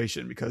big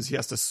motivation because he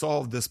has to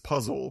solve this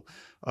puzzle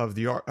of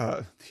the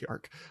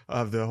Ark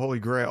of the Holy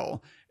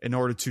Grail in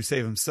order to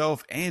save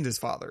himself and his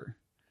father.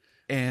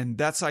 And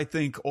that's, I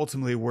think,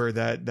 ultimately where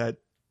that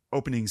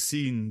opening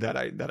scene that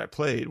I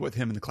played with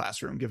him in the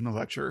classroom giving the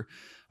lecture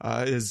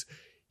is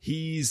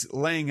he's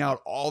laying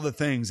out all the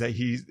things that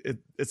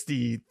it's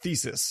the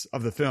thesis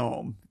of the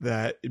film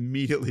that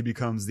immediately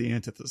becomes the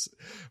antithesis,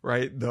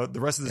 right? The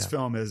rest of this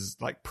film is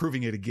like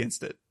proving it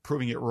against it,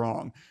 proving it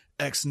wrong.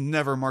 X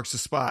never marks a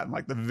spot. And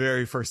the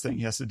very first thing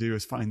he has to do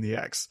is find the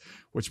X,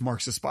 which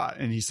marks a spot.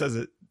 And he says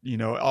it,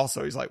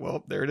 also he's like,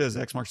 well, there it is.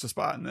 X marks the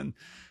spot. And then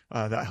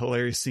that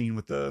hilarious scene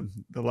with the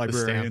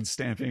librarian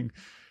stamping.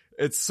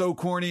 It's so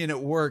corny and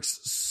it works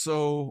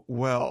so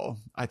well.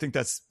 I think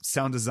that's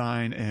sound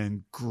design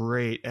and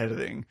great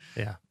editing.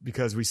 Yeah.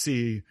 Because we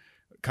see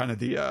kind of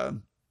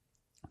the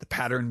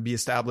pattern be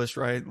established,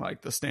 right?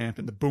 Like the stamp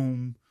and the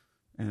boom,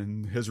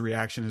 and his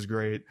reaction is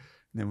great.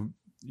 And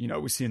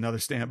then, we see another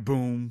stamp,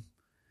 boom.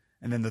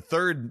 And then the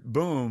third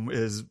boom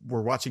is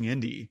we're watching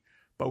Indy,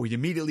 but we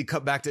immediately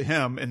cut back to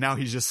him, and now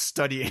he's just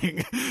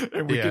studying.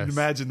 And we can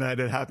imagine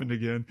that it happened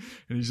again.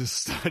 And he's just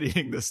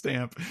studying the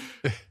stamp.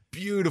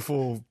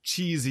 Beautiful,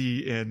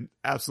 cheesy, and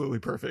absolutely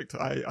perfect.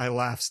 I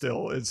laugh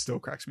still. It still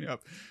cracks me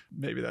up.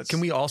 Maybe that's... Can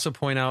we also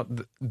point out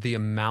the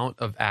amount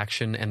of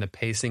action and the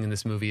pacing in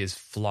this movie is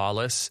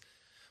flawless?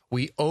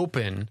 We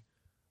open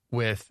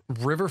with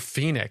River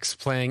Phoenix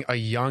playing a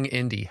young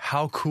Indy.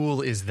 How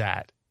cool is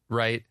that,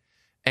 right?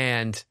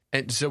 And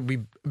so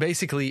we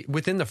basically,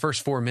 within the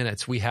first 4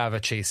 minutes, we have a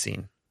chase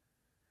scene.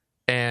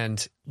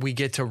 And we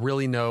get to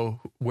really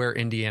know where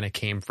Indiana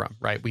came from,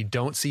 right? We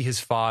don't see his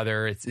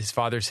father. His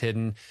father's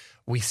hidden.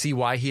 We see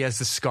why he has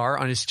the scar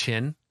on his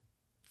chin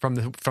from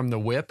the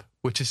whip,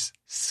 which is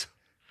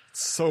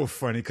so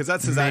funny because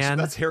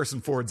that's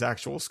Harrison Ford's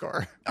actual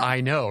scar.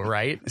 I know,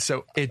 right?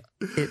 So it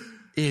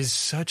is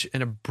such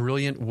a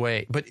brilliant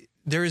way, but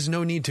there is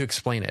no need to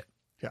explain it.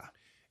 Yeah.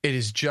 It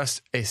is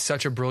just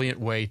such a brilliant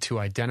way to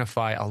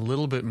identify a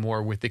little bit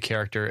more with the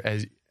character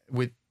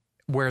with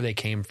where they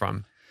came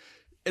from.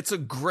 It's a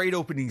great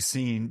opening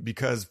scene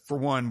because, for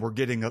one, we're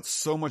getting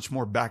so much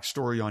more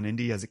backstory on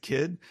Indy as a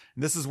kid.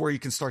 And this is where you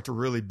can start to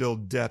really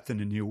build depth in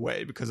a new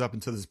way, because up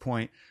until this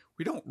point,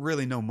 we don't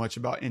really know much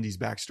about Indy's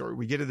backstory.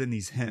 We get it in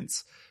these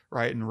hints,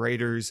 right? In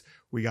Raiders,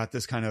 we got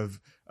this kind of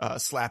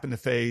slap in the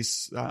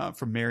face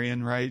from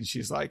Marion, right? And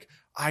she's like,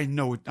 I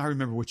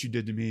remember what you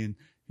did to me. And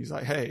he's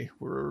like, hey,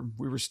 we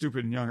were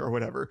stupid and young or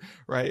whatever,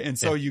 right? And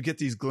so you get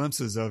these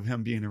glimpses of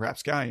him being a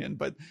rapscallion,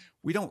 but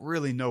we don't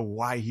really know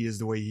why he is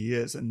the way he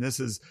is. And this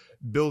is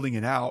building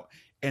it out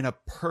in a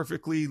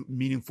perfectly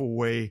meaningful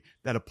way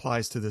that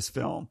applies to this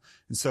film.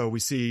 And so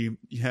we see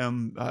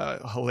him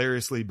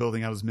hilariously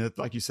building out his myth,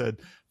 like you said,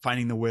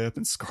 finding the whip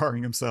and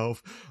scarring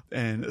himself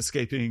and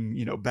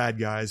escaping, bad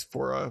guys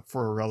for a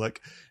relic.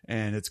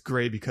 And it's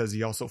great because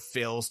he also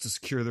fails to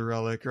secure the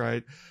relic,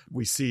 right?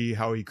 We see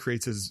how he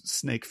creates his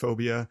snake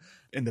phobia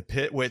in the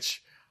pit,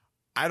 which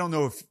I don't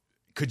know if,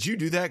 could you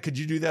do that? Could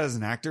you do that as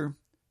an actor,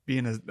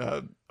 being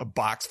a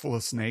box full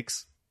of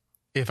snakes?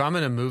 If I'm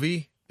in a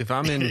movie, if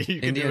I'm in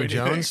Indiana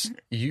Jones,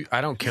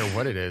 I don't care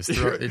what it is.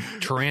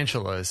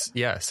 Tarantulas.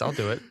 Yes, I'll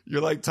do it. You're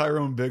like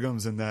Tyrone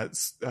Biggums in that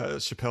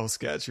Chappelle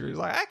sketch. You're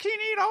like, I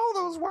can't eat all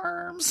those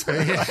worms.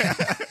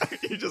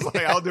 You're just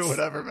like, I'll do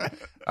whatever, man.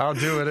 I'll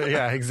do it.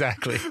 Yeah,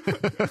 exactly.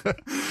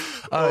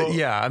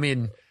 Yeah, I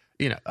mean,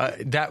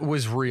 that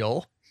was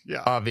real.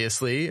 Yeah.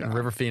 Obviously. Yeah.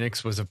 River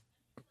Phoenix was a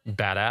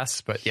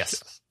badass, but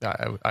yes.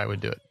 I would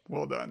do it.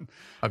 Well done.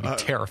 I'd be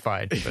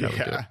terrified, but I would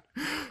do it.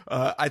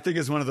 I think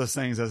it's one of those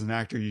things as an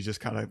actor, you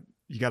just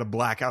you got to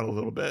black out a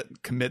little bit,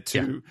 commit to.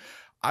 Yeah.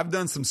 I've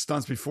done some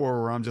stunts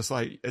before where I'm just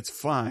like, it's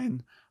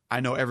fine.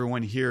 I know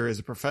everyone here is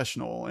a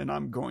professional and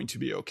I'm going to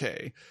be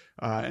okay.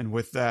 And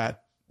with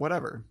that,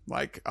 whatever,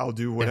 like I'll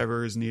do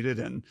whatever is needed.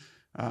 And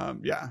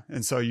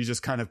and so you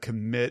just kind of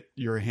commit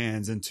your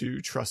hands into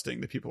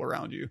trusting the people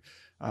around you.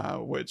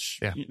 Which,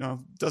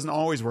 doesn't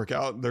always work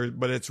out there,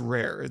 but it's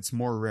rare. It's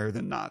more rare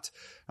than not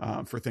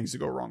for things to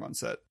go wrong on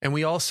set. And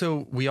we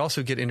also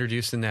get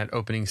introduced in that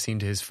opening scene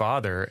to his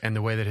father and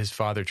the way that his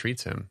father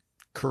treats him.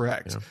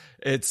 Correct.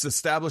 It's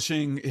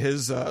establishing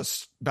his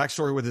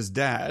backstory with his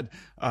dad,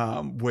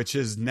 which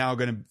is now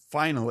going to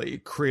finally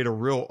create a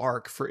real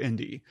arc for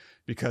Indy,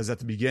 because at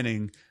the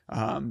beginning,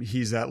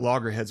 he's at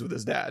loggerheads with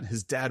his dad.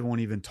 His dad won't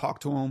even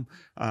talk to him,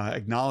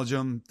 acknowledge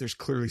him. There's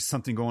clearly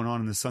something going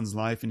on in his son's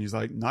life. And he's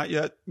like, not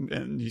yet.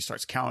 And he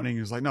starts counting.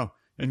 He's like, no,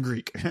 in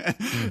Greek.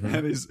 Mm-hmm.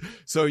 And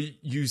so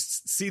you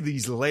see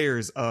these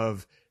layers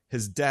of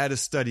his dad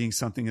is studying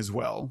something as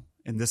well.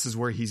 And this is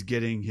where he's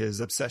getting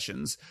his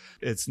obsessions.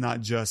 It's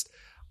not just,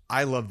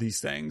 I love these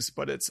things,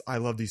 but it's, I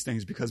love these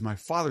things because my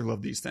father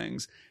loved these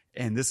things.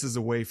 And this is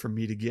a way for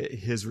me to get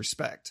his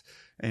respect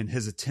and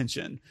his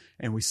attention.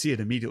 And we see it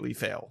immediately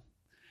fail.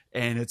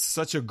 And it's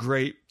such a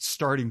great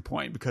starting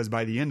point, because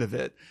by the end of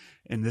it,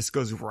 and this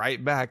goes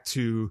right back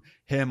to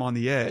him on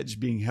the edge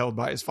being held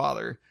by his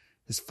father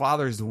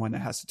is the one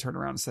that has to turn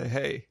around and say,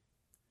 hey,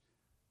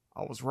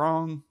 I was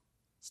wrong.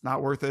 It's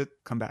not worth it.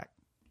 Come back.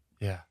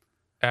 Yeah.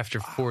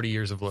 After 40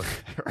 years of looking.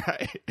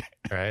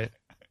 Right.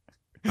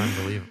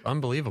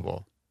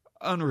 Unbelievable.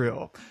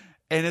 Unreal.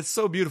 And it's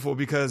so beautiful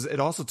because it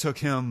also took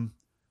him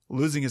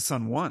losing his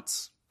son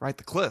once, right?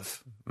 The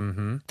cliff.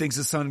 Mm-hmm. Thinks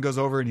his son goes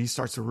over and he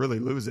starts to really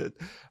lose it,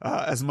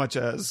 as much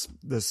as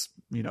this,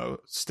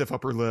 stiff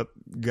upper lip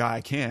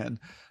guy can.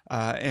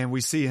 And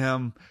we see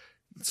him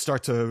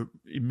start to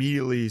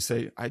immediately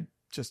say,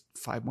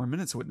 5 more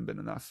minutes wouldn't have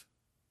been enough.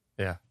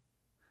 Yeah.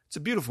 It's a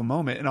beautiful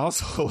moment. And I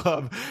also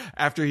love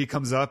after he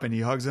comes up and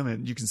he hugs him,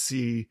 and you can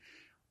see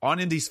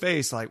on Indy's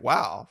face, like,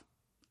 wow,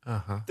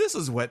 this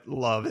is what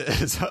love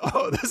is.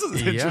 Oh, this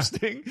is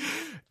interesting.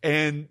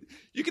 And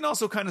you can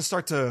also kind of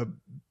start to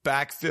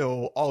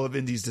backfill all of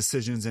Indy's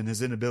decisions and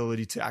his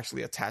inability to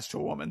actually attach to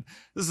a woman.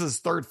 This is his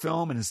third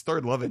film and his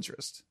third love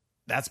interest.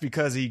 That's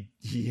because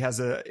he has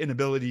an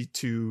inability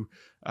to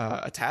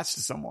attach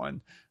to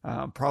someone,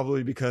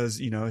 probably because,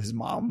 his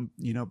mom,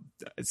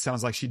 it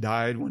sounds like she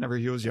died whenever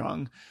he was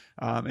young,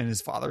 and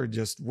his father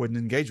just wouldn't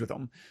engage with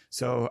him.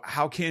 So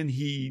how can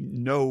he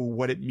know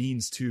what it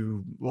means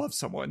to love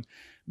someone?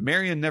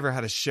 Marion never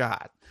had a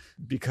shot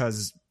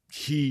because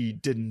he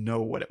didn't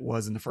know what it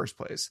was in the first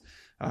place.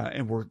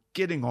 And we're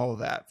getting all of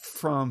that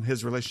from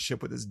his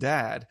relationship with his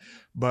dad.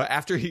 But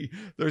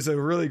there's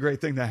a really great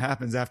thing that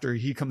happens after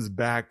he comes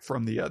back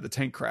from the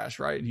tank crash,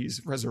 right? And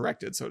he's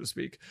resurrected, so to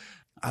speak.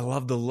 I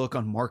love the look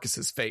on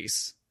Marcus's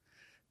face,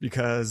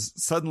 because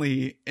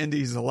suddenly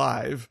Indy's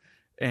alive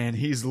and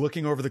he's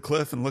looking over the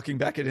cliff and looking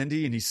back at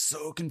Indy, and he's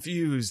so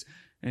confused.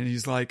 And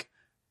he's like,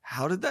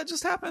 how did that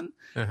just happen?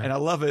 Uh-huh. And I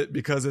love it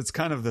because it's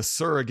kind of the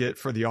surrogate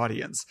for the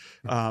audience.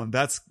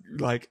 That's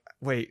like,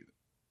 wait,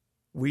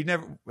 we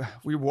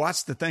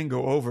watched the thing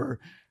go over.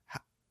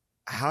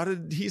 How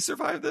did he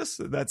survive this?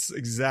 That's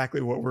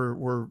exactly what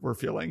we're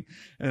feeling.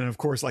 And of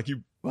course, like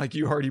you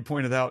already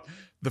pointed out,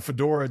 the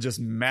fedora just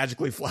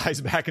magically flies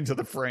back into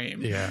the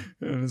frame. Yeah.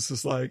 And it's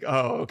just like,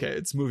 oh, okay,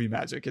 it's movie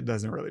magic. It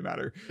doesn't really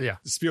matter. Yeah.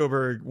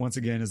 Spielberg, once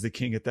again, is the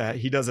king at that.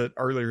 He does it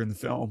earlier in the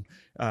film,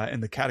 in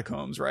the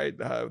catacombs, right?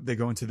 They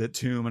go into the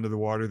tomb under the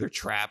water. They're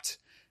trapped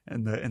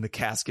in the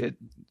casket.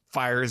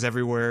 Fire is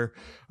everywhere.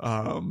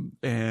 And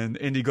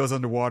Indy goes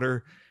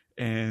underwater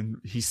and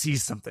he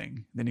sees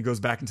something. Then he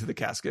goes back into the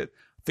casket.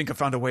 I think I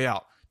found a way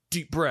out.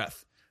 deep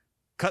breath.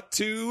 Cut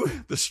to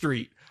the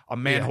street, a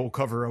manhole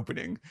cover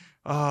opening.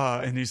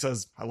 And he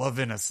says, I love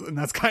Venice. And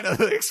that's kind of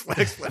the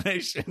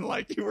explanation.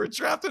 Like, you were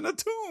trapped in a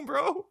tomb,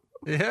 bro.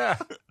 Yeah.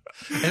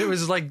 And it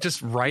was like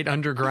just right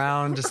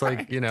underground, just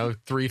like,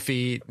 3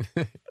 feet,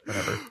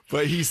 whatever.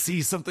 But he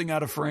sees something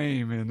out of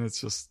frame, and it's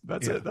just,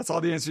 that's it. That's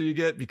all the answer you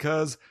get,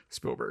 because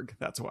Spielberg.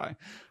 That's why.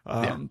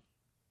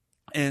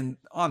 And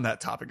on that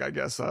topic, I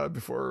guess,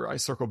 before I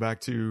circle back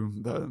to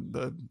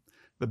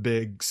the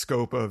big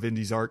scope of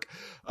Indy's arc,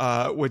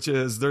 which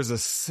is there's a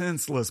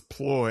senseless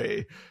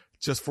ploy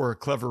just for a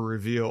clever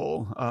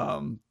reveal. I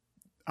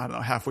don't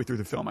know, halfway through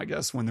the film, I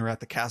guess, when they're at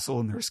the castle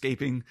and they're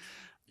escaping,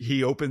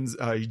 he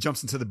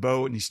jumps into the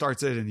boat and he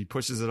starts it and he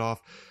pushes it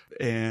off,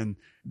 and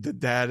the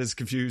dad is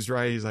confused,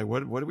 right? He's like,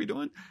 what are we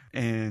doing?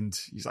 And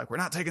he's like, we're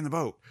not taking the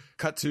boat.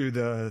 Cut to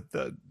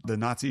the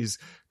Nazis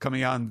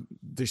coming out, and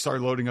they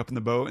start loading up in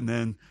the boat, and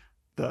then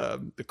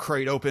the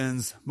crate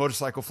opens,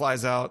 motorcycle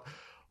flies out.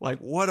 Like,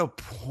 what a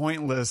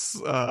pointless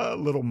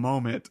little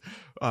moment,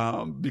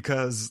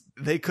 because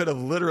they could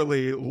have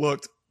literally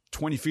looked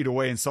 20 feet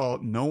away and saw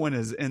no one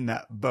is in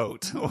that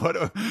boat.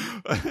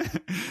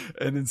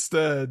 And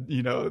instead,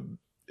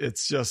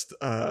 it's just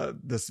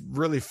this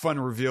really fun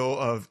reveal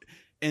of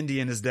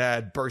Indy and his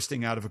dad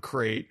bursting out of a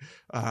crate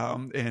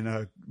in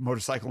a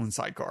motorcycle and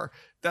sidecar.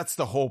 That's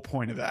the whole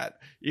point of that,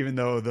 even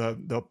though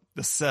the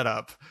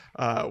setup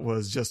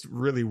was just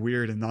really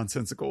weird and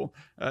nonsensical.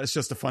 It's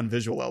just a fun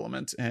visual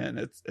element, and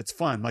it's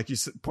fun. Like you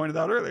pointed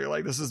out earlier,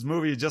 like, this is a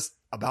movie just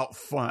about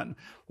fun.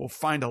 We'll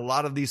find a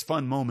lot of these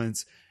fun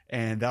moments,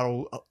 and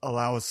that'll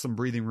allow us some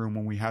breathing room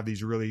when we have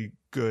these really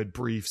good,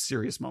 brief,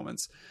 serious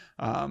moments.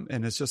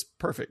 And it's just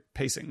perfect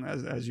pacing,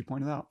 as you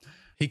pointed out.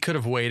 He could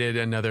have waited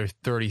another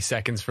 30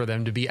 seconds for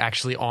them to be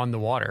actually on the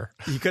water.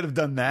 He could have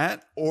done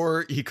that,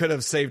 or he could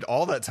have saved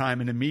all that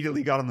time and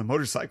immediately got on the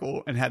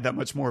motorcycle and had that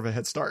much more of a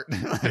head start.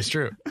 That's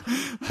true.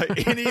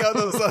 Like, any of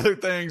those other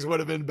things would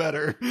have been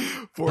better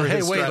for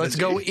his strategy. Let's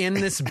go in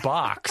this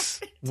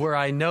box where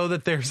I know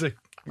that there's a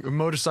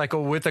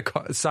motorcycle with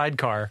a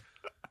sidecar.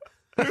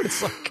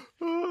 It's like,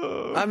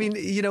 I mean,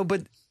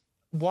 but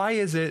why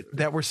is it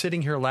that we're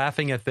sitting here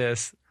laughing at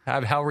this,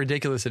 how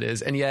ridiculous it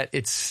is, and yet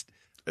it's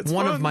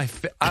one fun. of my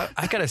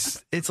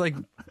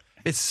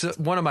it's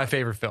one of my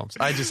favorite films.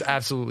 I just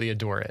absolutely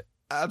adore it.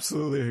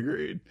 Absolutely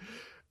agreed.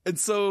 And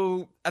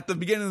so at the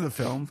beginning of the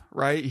film,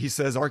 right, he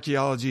says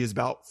archaeology is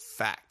about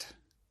fact,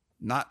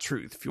 not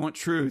truth. If you want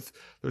truth,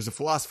 there's a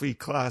philosophy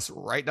class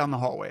right down the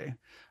hallway,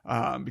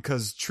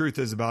 because truth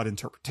is about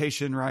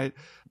interpretation, right?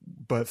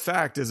 But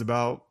fact is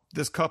about,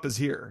 this cup is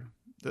here.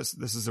 This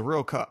is a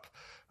real cup.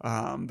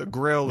 The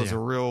Grail is a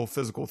real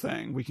physical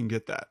thing. We can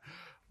get that.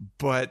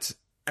 But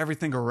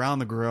everything around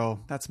the Grail,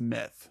 that's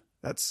myth.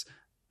 That's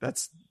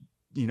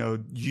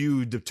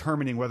you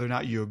determining whether or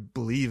not you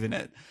believe in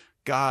it.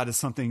 God is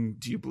something.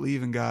 Do you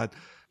believe in God?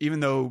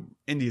 Even though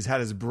Indy's had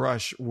his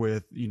brush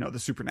with the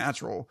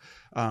supernatural,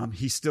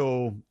 he's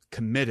still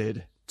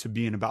committed to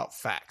being about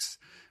facts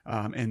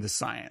and the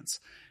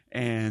science.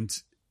 And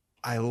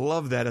I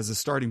love that as a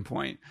starting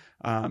point,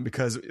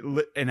 because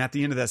at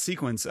the end of that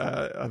sequence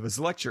of his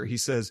lecture, he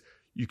says,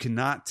 you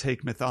cannot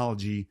take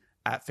mythology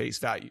at face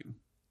value.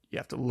 You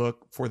have to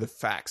look for the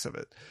facts of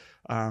it.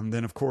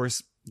 Then, of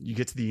course, you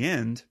get to the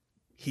end.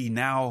 He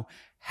now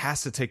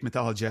has to take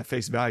mythology at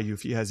face value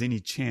if he has any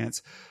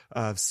chance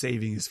of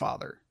saving his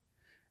father.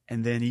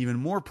 And then even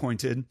more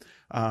pointed,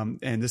 and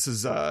this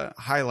is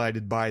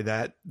highlighted by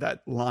that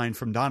line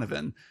from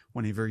Donovan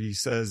whenever he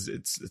says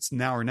it's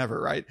now or never,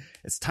 right?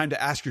 It's time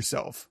to ask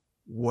yourself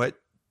what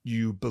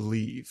you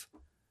believe.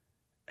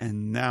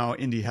 And now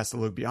Indy has to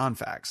look beyond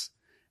facts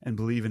and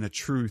believe in a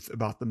truth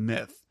about the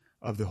myth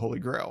of the Holy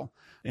Grail.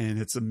 And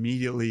it's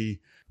immediately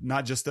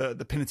not just the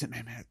penitent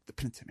man, the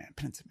penitent man.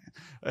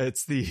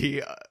 It's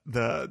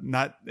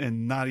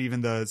not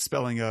even the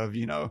spelling of,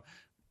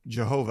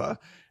 Jehovah.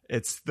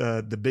 It's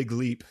the big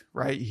leap,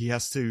 right? He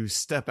has to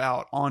step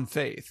out on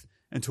faith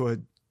into a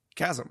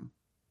chasm,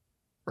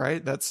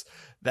 right? That's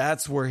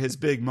where his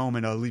big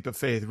moment, a leap of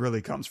faith,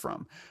 really comes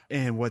from.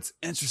 And what's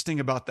interesting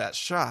about that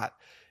shot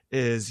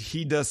is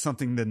he does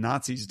something the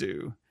Nazis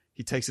do.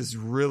 He takes this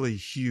really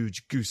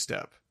huge goose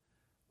step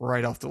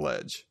right off the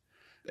ledge.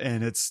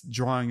 And it's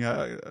drawing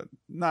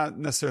not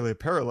necessarily a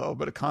parallel,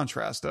 but a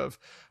contrast of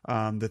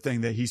the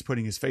thing that he's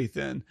putting his faith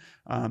in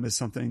is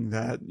something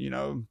that,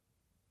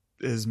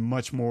 is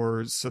much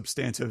more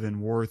substantive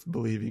and worth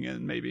believing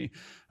in maybe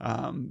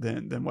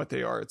than what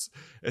they are.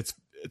 It's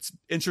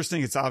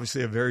interesting. It's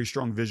obviously a very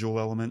strong visual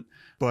element,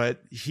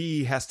 but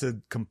he has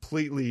to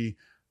completely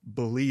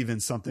believe in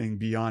something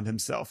beyond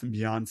himself and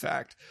beyond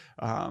fact.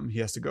 He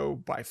has to go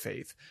by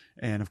faith.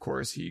 And of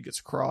course he gets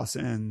across,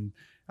 and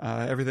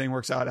everything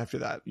works out after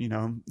that.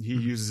 He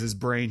uses his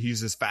brain, he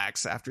uses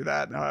facts after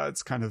that.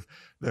 It's kind of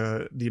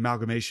the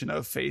amalgamation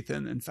of faith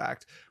and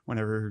fact.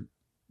 Whenever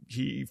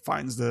he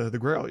finds the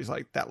Grail, he's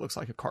like, that looks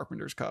like a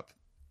carpenter's cup.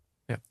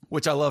 Yeah.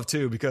 Which I love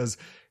too, because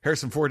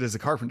Harrison Ford is a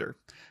carpenter.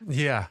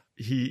 Yeah.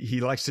 He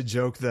likes to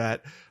joke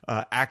that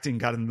acting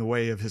got in the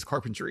way of his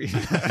carpentry.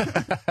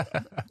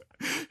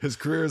 his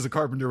career as a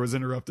carpenter was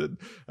interrupted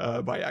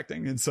by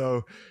acting. And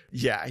so,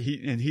 yeah,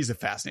 he's a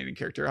fascinating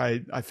character.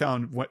 I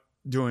found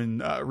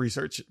doing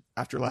research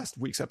after last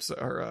week's episode,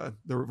 or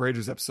the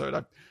Raiders episode,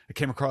 I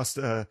came across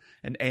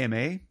an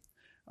AMA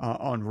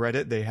on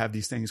Reddit. They have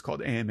these things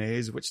called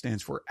AMAs, which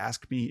stands for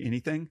Ask Me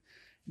Anything.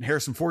 And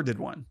Harrison Ford did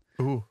one.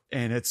 Ooh.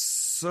 And it's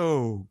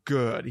so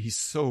good. He's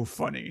so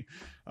funny.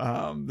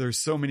 There's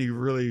so many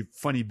really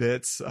funny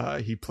bits.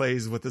 He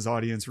plays with his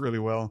audience really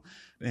well.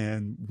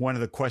 And one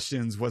of the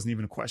questions wasn't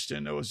even a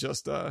question. It was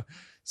just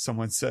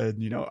someone said,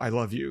 I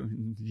love you.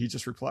 And he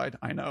just replied,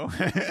 I know.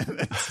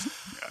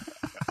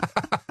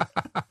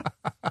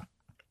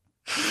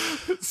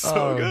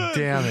 So good.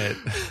 Damn it.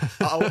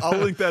 I'll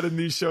link that in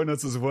these show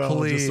notes as well.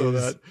 Please. Just so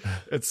that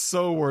it's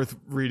so worth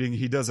reading.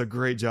 He does a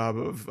great job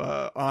of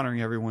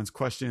honoring everyone's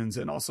questions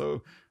and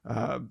also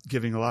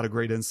giving a lot of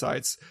great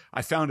insights.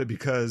 I found it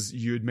because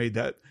you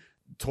had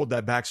told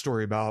that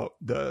backstory about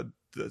the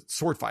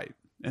sword fight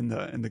and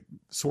the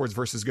swords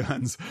versus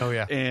guns. Oh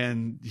yeah.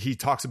 And he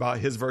talks about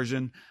his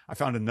version. I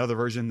found another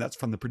version that's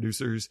from the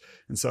producers.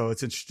 And so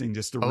it's interesting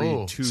just to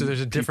read two. So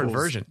there's a different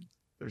version.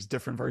 There's a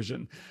different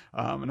version.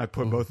 And I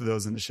put both of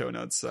those in the show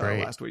notes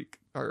last week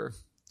or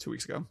 2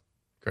 weeks ago.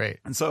 Great.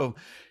 And so,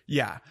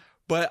 yeah,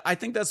 but I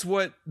think that's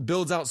what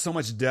builds out so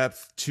much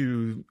depth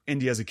to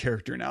Indy as a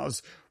character now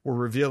is we're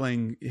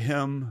revealing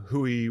him,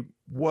 who he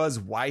was,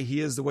 why he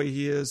is the way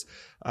he is,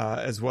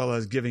 as well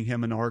as giving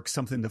him an arc,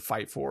 something to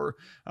fight for.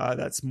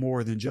 That's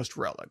more than just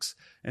relics.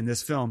 In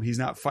this film, he's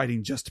not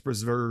fighting just to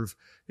preserve,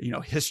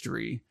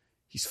 history.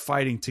 He's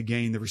fighting to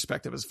gain the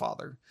respect of his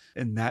father.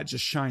 And that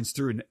just shines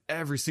through in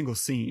every single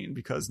scene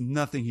because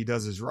nothing he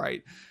does is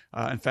right.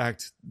 In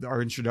fact,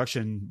 our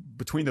introduction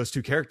between those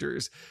two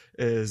characters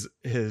is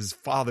his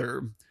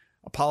father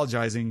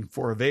apologizing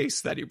for a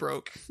vase that he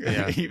broke,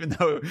 even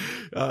though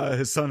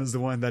his son is the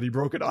one that he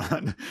broke it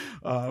on.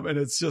 And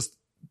it's just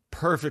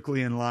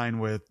perfectly in line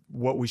with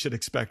what we should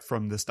expect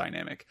from this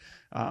dynamic.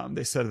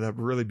 They set it up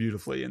really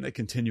beautifully and they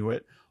continue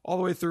it all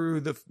the way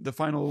through the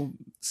final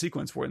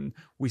sequence when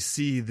we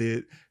see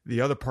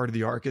the other part of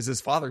the arc is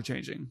his father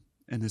changing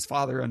and his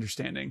father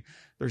understanding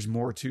there's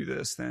more to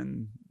this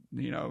than,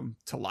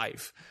 to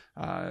life.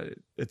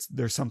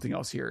 There's something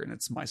else here and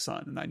it's my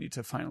son. And I need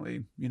to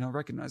finally,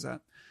 recognize that.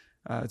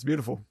 It's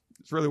beautiful.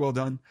 It's really well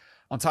done.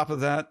 On top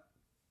of that,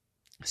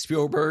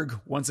 Spielberg,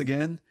 once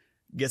again,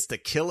 gets to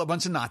kill a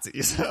bunch of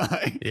Nazis.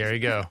 There you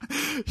go.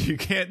 You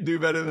can't do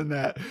better than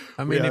that.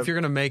 I mean, if you're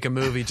going to make a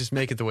movie, just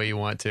make it the way you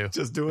want to.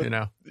 Just do it.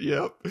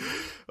 Yep.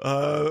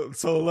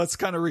 So let's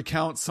kind of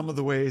recount some of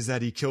the ways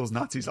that he kills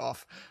Nazis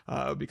off,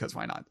 because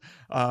why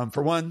not?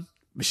 For one,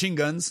 machine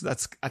guns.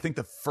 That's, I think,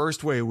 the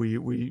first way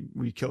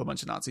we kill a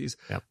bunch of Nazis.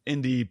 Yep.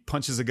 Indy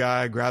punches a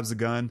guy, grabs a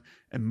gun,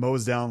 and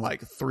mows down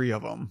like 3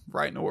 of them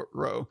right in a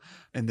row.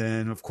 And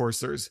then, of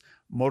course, there's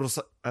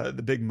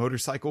the big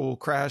motorcycle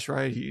crash,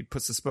 right? He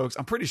puts the spokes.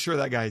 I'm pretty sure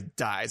that guy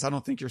dies. I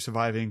don't think you're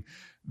surviving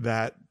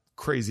that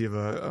crazy of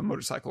a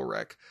motorcycle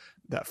wreck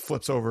that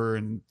flips over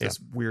and this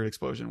weird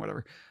explosion,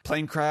 whatever.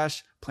 Plane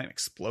crash, plane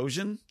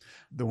explosion.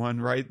 The one,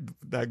 right,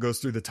 that goes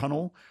through the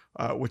tunnel,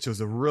 which was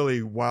a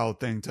really wild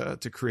thing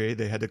to create.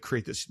 They had to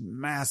create this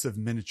massive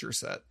miniature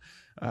set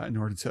in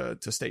order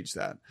to stage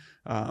that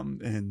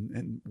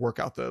and work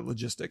out the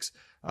logistics.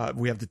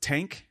 We have the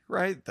tank,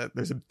 right?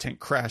 There's a tank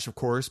crash, of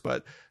course,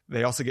 but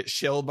they also get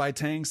shelled by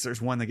tanks.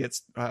 There's one that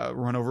gets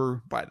run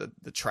over by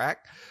the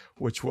track,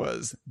 which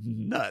was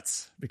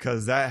nuts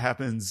because that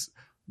happens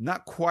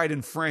not quite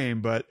in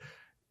frame, but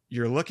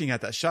you're looking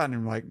at that shot and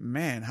you're like,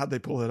 man, how'd they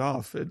pull it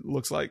off? It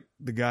looks like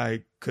the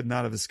guy could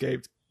not have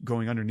escaped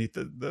going underneath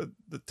the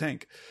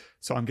tank.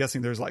 So I'm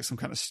guessing there's like some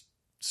kind of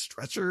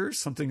stretcher,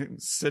 something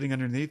sitting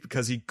underneath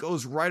because he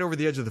goes right over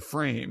the edge of the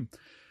frame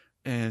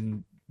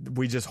and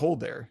we just hold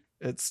there.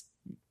 It's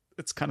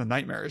kind of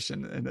nightmarish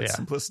in its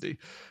simplicity.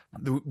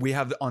 We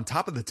have on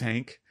top of the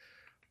tank.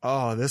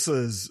 Oh, this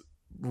is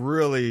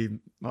really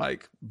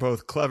like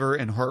both clever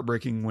and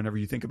heartbreaking whenever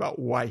you think about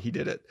why he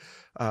did it,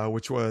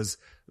 which was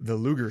the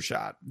Luger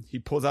shot. He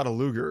pulls out a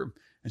Luger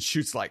and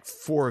shoots like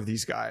 4 of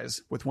these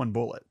guys with 1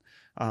 bullet.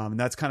 And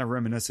that's kind of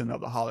reminiscent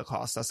of the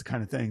Holocaust. That's the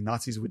kind of thing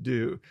Nazis would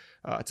do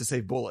to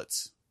save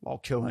bullets while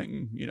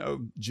killing,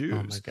 Jews.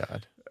 Oh my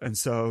God. And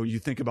so you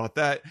think about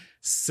that.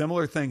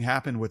 Similar thing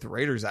happened with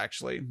Raiders,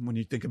 actually, when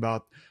you think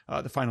about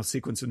the final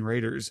sequence in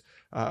Raiders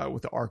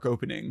with the arc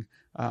opening.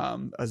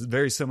 As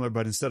very similar,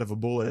 but instead of a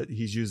bullet,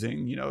 he's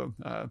using,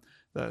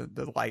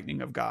 the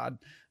lightning of God.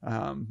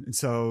 And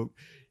so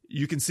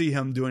you can see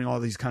him doing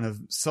all these kind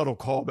of subtle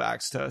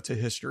callbacks to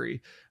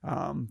history.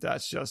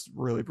 That's just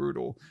really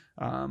brutal.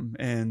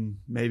 And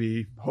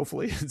maybe,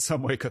 hopefully, in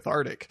some way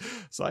cathartic.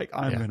 It's like,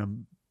 I'm going to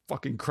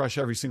fucking crush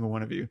every single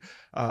one of you.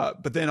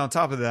 But then on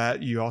top of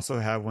that, you also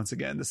have, once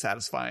again, the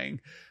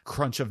satisfying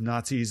crunch of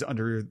Nazis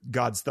under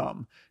God's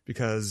thumb,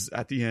 because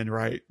at the end,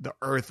 right, the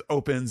earth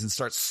opens and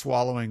starts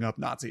swallowing up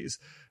Nazis.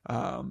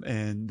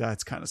 And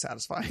that's kind of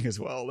satisfying as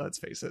well. Let's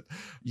face it.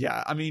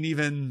 Yeah. I mean,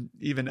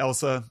 even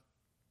Elsa,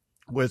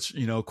 which,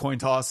 coin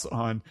toss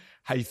on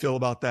how you feel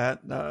about that.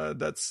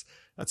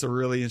 That's a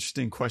really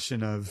interesting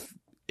question of,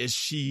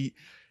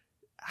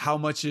 how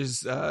much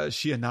is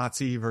she a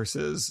Nazi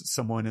versus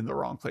someone in the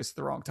wrong place at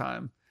the wrong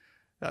time?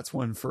 That's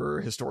one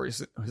for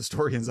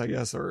historians, I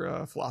guess,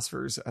 or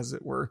philosophers, as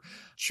it were.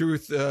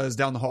 Truth is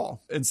down the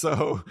hall. And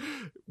so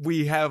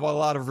we have a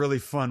lot of really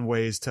fun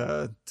ways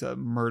to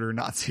murder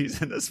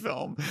Nazis in this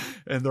film,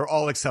 and they're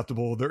all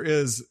acceptable. There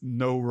is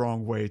no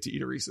wrong way to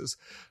eat a Reese's.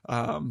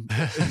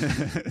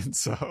 And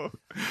so,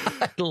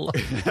 oh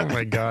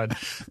my God,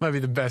 might be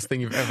the best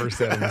thing you've ever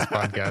said in this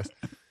podcast.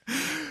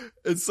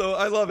 And so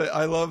I love it.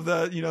 I love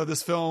that,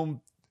 this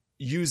film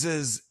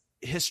uses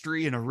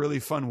history in a really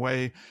fun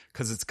way,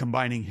 because it's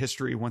combining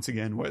history once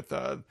again with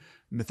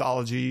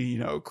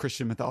mythology,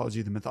 Christian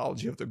mythology, the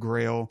mythology of the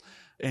Grail.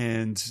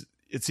 And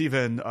it's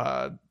even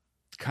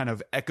kind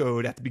of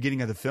echoed at the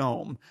beginning of the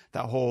film,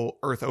 that whole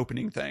Earth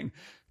opening thing,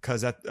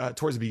 because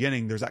towards the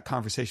beginning, there's that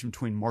conversation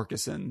between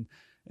Marcus and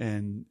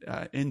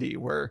Indy,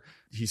 where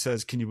he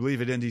says, "Can you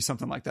believe it, Indy?"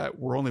 Something like that.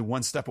 "We're only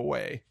one step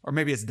away." Or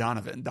maybe it's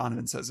Donovan.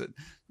 Donovan says it.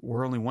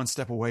 "We're only one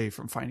step away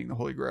from finding the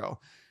Holy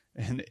Grail."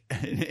 And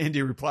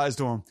Indy replies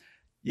to him,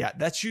 "Yeah,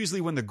 that's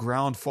usually when the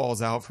ground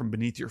falls out from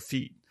beneath your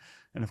feet."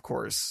 And of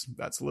course,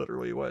 that's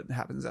literally what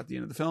happens at the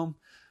end of the film.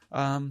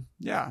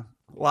 Yeah,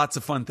 lots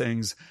of fun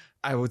things.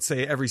 I would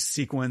say every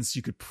sequence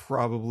you could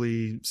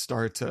probably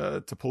start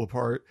to pull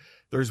apart.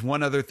 There's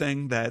one other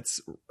thing that's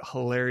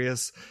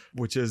hilarious,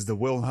 which is the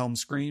Wilhelm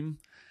scream.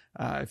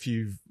 If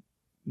you've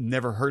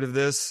never heard of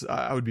this,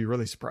 I would be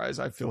really surprised.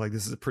 I feel like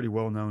this is a pretty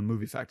well-known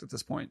movie fact at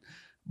this point.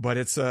 But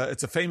it's a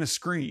famous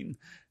scream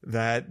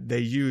that they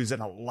use in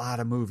a lot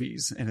of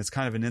movies, and it's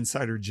kind of an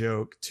insider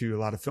joke to a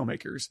lot of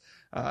filmmakers.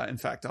 In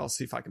fact, I'll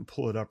see if I can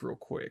pull it up real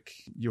quick.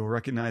 You'll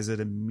recognize it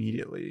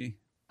immediately.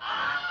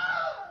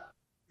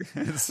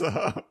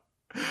 So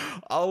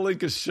I'll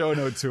link a show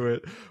note to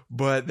it.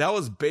 But that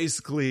was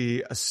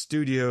basically a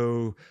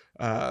studio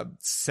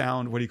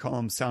sound, what do you call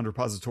them? Sound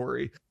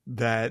repository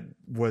that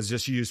was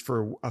just used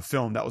for a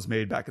film that was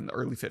made back in the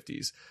early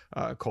 50s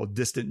called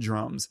Distant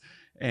Drums.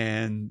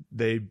 And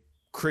they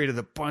created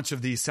a bunch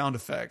of these sound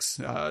effects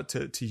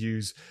to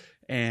use,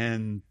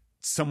 and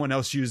someone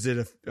else used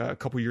it a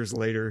couple years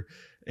later,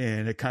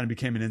 and it kind of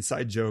became an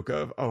inside joke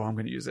of, "Oh, I'm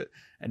going to use it."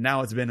 And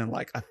now it's been in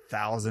like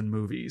 1,000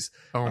 movies.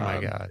 Oh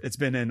my God. It's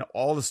been in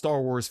all the Star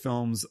Wars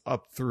films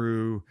up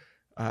through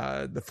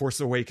The Force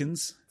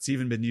Awakens. It's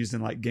even been used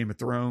in like Game of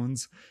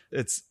Thrones.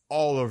 It's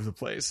all over the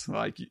place.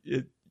 Like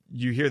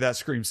you hear that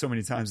scream so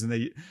many times,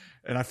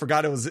 and I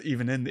forgot it was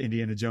even in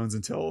Indiana Jones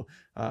until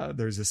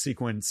there's a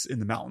sequence in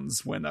the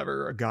mountains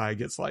whenever a guy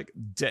gets like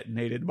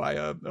detonated by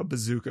a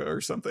bazooka or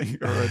something,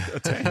 or a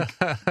tank.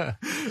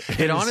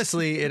 It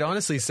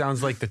honestly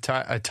sounds like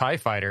a TIE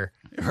fighter,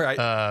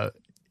 right?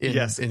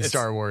 In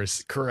Star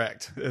Wars.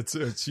 Correct.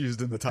 It's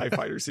used in the TIE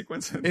fighter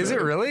sequence. Is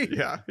it really?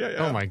 Yeah.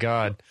 Oh my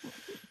God.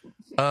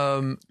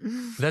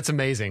 That's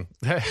amazing.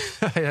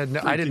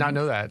 I did not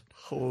know that.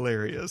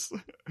 Hilarious.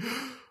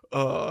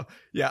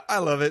 Yeah, I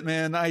love it,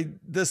 man.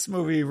 This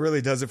movie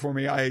really does it for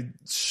me. I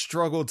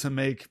struggled to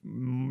make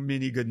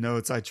many good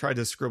notes. I tried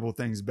to scribble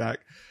things back,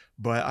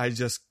 but I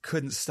just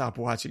couldn't stop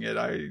watching it.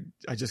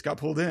 I just got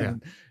pulled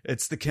in. Yeah.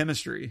 It's the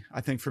chemistry.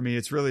 I think for me,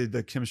 it's really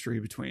the chemistry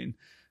between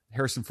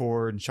Harrison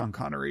Ford and Sean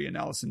Connery and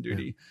Allison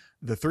Doody. Yeah.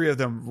 The three of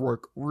them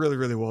work really,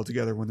 really well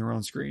together when they're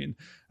on screen.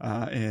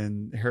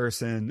 And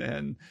Harrison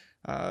and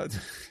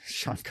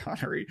Sean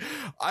Connery.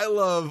 I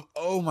love,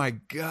 oh my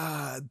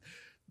God,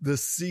 the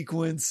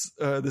sequence,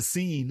 the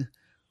scene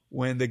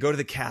when they go to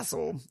the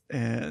castle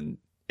and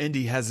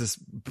Indy has this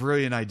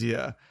brilliant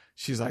idea.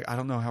 She's like, "I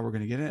don't know how we're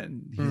going to get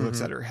in." He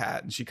looks at her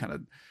hat and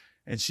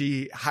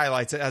she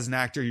highlights it. As an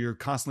actor, you're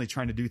constantly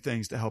trying to do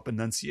things to help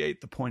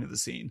enunciate the point of the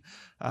scene.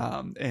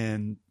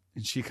 And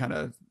she kind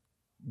of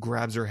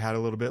grabs her hat a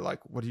little bit like,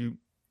 what are you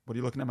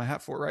looking at my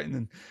hat for? Right. And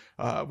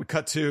then we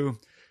cut to,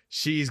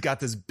 she's got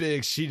this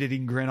big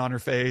sheet-eating grin on her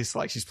face.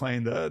 Like she's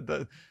playing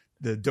the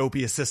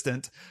dopey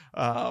assistant.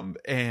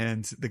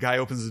 And the guy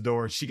opens the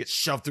door and she gets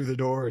shoved through the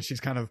door. And she's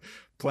kind of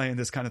playing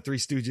this kind of Three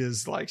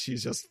Stooges. Like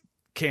she's just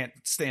can't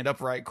stand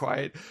upright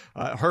quite.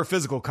 Her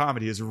physical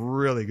comedy is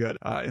really good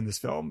in this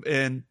film.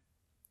 And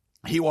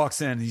he walks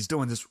in and he's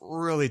doing this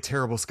really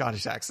terrible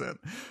Scottish accent.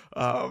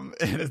 And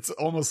it's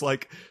almost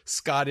like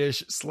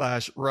Scottish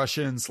 /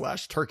 Russian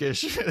 /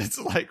 Turkish. It's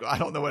like, I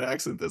don't know what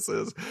accent this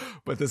is,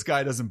 but this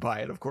guy doesn't buy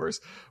it, of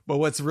course. But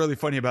what's really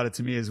funny about it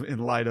to me is in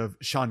light of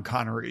Sean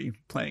Connery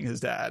playing his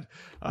dad.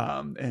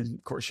 And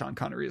of course, Sean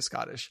Connery is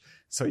Scottish.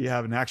 So you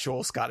have an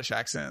actual Scottish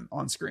accent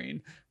on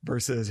screen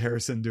versus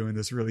Harrison doing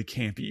this really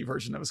campy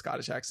version of a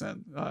Scottish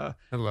accent. I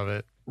love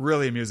it.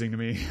 Really amusing to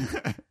me.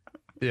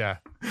 Yeah,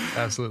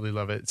 absolutely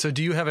love it. So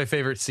do you have a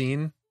favorite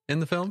scene in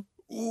the film?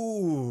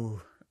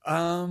 Ooh,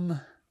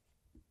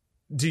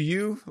 do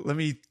you? Let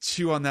me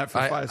chew on that for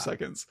 5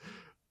 seconds.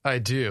 I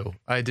do.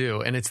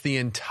 And it's the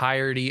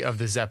entirety of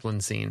the Zeppelin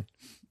scene,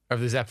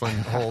 of the Zeppelin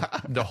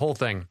the whole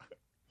thing.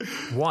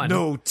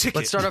 No ticket.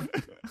 Let's start off.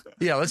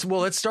 Yeah,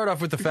 let's start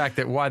off with the fact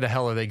that why the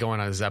hell are they going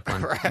on a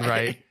Zeppelin?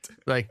 Right?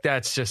 Like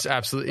that's just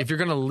absolutely, if you're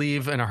going to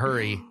leave in a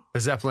hurry, A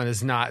Zeppelin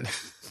is not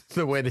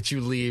the way that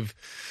you leave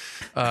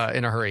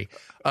in a hurry.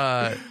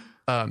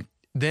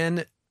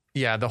 Then,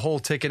 yeah, the whole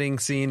ticketing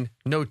scene,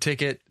 no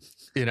ticket,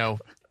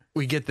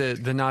 we get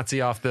the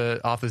Nazi off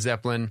the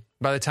Zeppelin.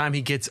 By the time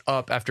he gets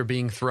up after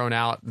being thrown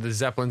out, the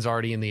Zeppelin's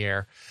already in the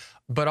air.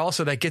 But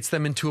also that gets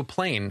them into a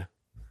plane,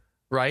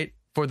 right?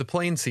 For the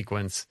plane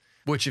sequence,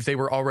 which if they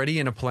were already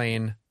in a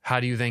plane, how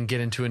do you then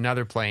get into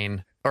another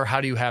plane? Or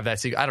how do you have that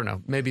sequence? I don't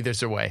know. Maybe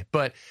there's a way.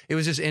 But it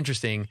was just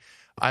interesting.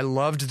 I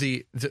loved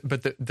the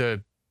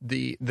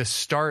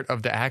start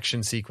of the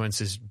action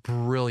sequence is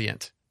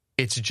brilliant.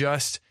 It's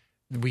just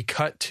we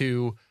cut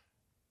to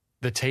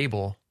the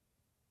table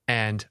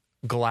and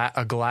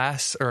a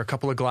glass or a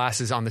couple of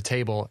glasses on the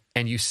table,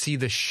 and you see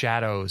the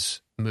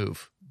shadows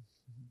move.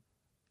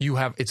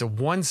 It's a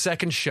 1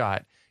 second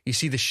shot. You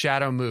see the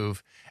shadow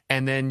move,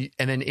 and then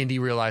Indy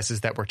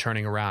realizes that we're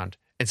turning around,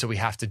 and so we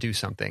have to do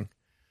something,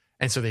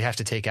 and so they have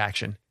to take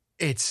action.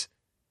 It's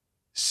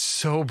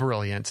so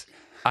brilliant.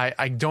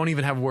 I don't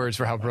even have words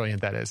for how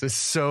brilliant that is. It's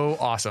so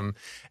awesome.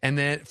 And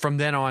then from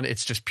then on,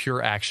 it's just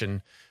pure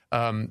action.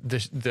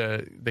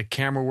 The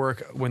camera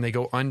work when they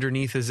go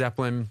underneath the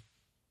Zeppelin,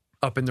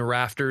 up in the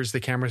rafters, the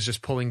camera's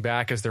just pulling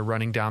back as they're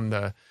running down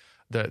the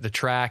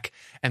track,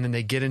 and then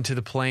they get into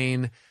the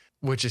plane,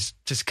 which is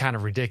just kind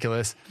of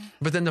ridiculous.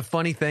 But then the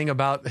funny thing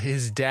about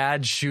his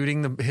dad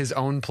shooting his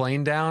own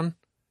plane down,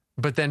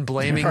 but then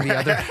blaming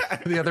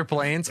the other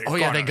planes.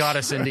 They got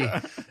us, Indy.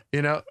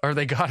 Or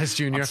they got us,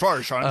 Junior. I'm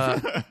sorry,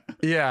 Sean.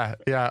 Yeah.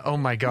 Oh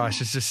my gosh,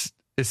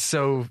 it's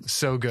so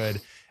good.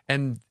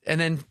 And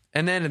then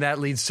that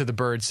leads to the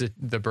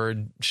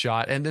bird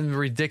shot, and then the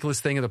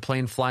ridiculous thing of the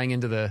plane flying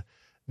into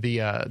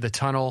the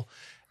tunnel.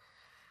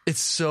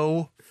 It's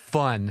so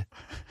fun.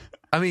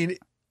 I mean,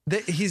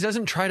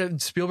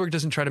 Spielberg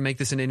doesn't try to make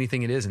this in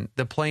anything it isn't.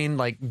 The plane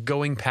like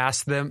going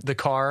past the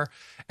car,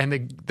 and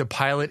the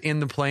pilot in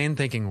the plane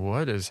thinking,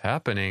 what is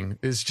happening?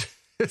 It's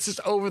just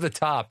over the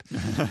top,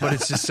 but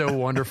it's just so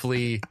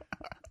wonderfully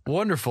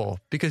wonderful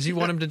because you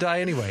want him to die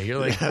anyway. You're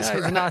like, he's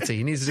a Nazi.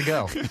 He needs to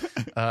go.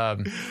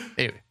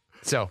 Anyway,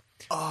 so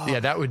yeah,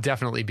 that would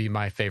definitely be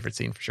my favorite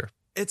scene for sure.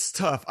 It's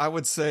tough. I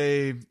would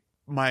say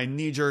my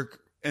knee-jerk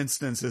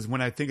instance is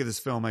when I think of this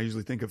film, I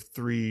usually think of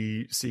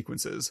 3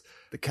 sequences: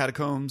 the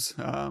catacombs,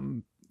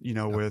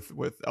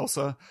 with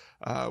Elsa,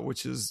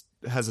 which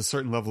has a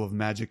certain level of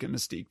magic and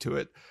mystique to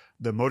it.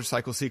 The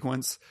motorcycle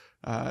sequence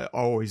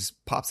always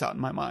pops out in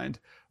my mind,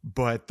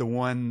 but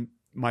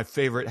my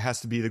favorite has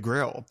to be the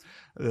Grail.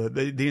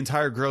 The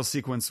entire Grail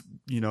sequence,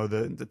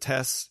 the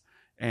tests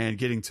and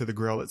getting to the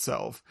Grail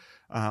itself,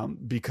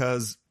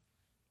 because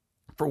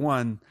for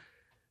one,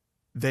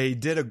 they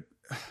did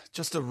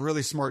just a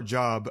really smart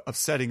job of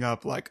setting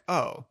up like,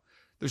 oh,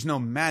 there's no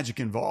magic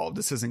involved.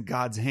 This isn't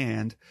God's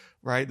hand,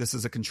 right? This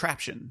is a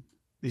contraption.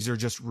 These are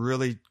just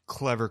really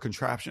clever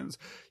contraptions.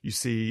 You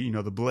see,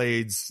 the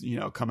blades,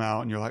 come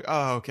out, and you're like,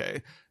 oh,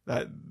 okay,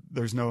 that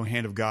there's no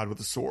hand of God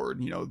with a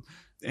sword,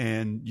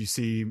 and you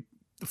see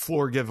the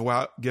floor give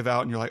out,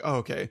 and you're like, oh,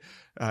 okay,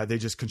 they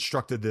just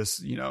constructed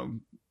this,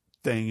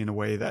 thing in a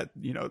way that,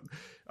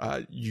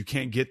 you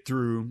can't get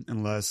through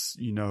unless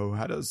you know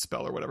how to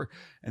spell or whatever.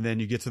 And then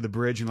you get to the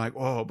bridge and like,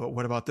 oh, but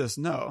what about this?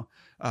 No,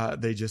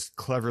 they just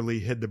cleverly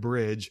hid the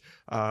bridge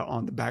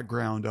on the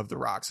background of the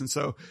rocks. And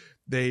so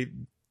they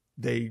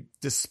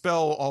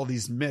dispel all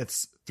these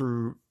myths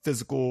through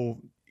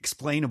physical,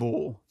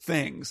 explainable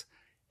things.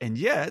 And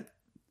yet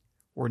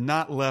we're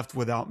not left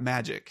without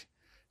magic,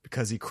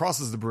 because he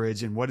crosses the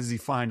bridge, and what does he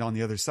find on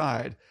the other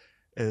side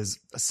is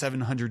a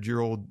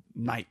 700-year-old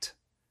knight.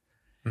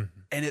 Mm-hmm.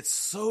 And it's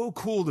so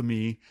cool to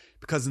me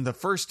because in the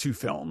first 2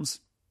 films,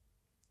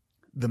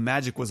 the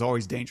magic was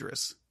always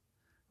dangerous,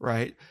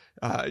 right?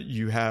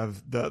 You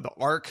have the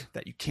Ark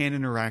that you can't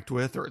interact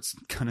with, or it's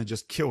going to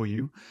just kill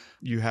you.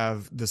 You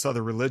have this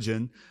other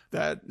religion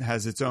that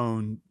has its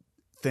own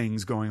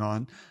things going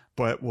on,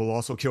 but will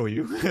also kill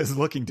you, is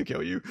looking to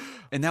kill you.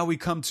 And now we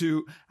come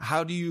to,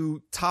 how do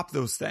you top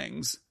those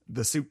things,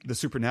 the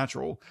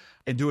supernatural,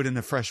 and do it in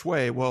a fresh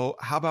way? Well,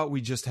 how about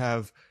we just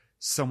have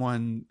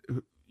someone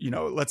who,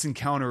 let's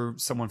encounter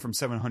someone from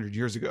 700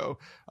 years ago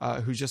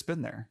who's just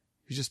been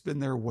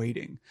there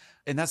waiting.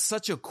 And that's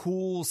such a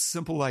cool,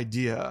 simple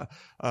idea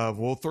of,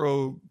 we'll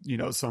throw,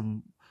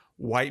 some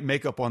white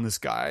makeup on this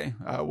guy.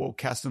 We'll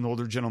cast an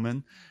older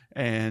gentleman,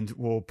 and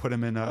we'll put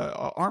him in a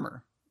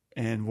armor,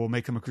 and we'll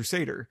make him a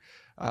crusader.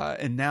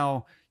 And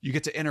now you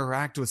get to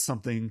interact with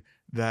something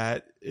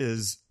that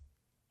is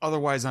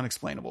otherwise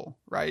unexplainable,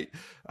 right?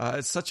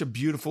 It's such a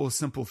beautiful,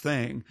 simple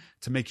thing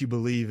to make you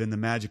believe in the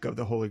magic of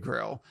the Holy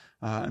Grail.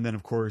 And then,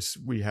 of course,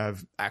 we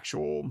have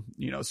actual,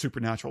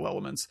 supernatural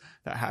elements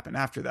that happen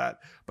after that.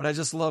 But I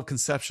just love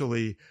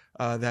conceptually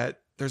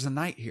that there's a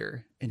knight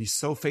here, and he's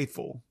so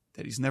faithful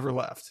that he's never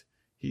left.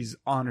 He's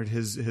honored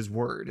his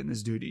word and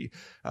his duty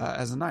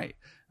as a knight.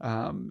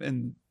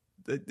 And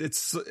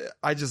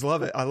I just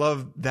love it. I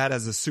love that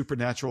as a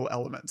supernatural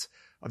element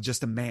of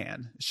just a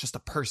man. It's just a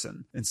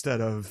person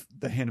instead of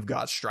the hand of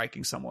God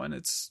striking someone.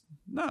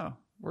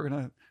 We're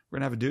gonna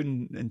have a dude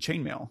in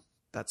chainmail.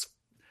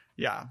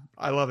 Yeah,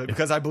 I love it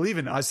because I believe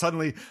in it.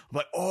 I'm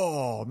like,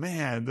 oh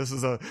man, this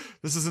is a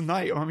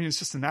knight. I mean, it's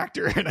just an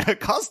actor in a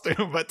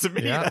costume, but to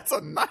me, that's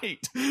a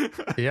knight.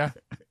 Yeah.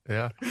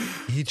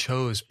 He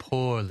chose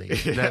poorly.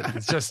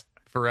 It's just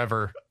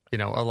forever,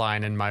 a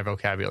line in my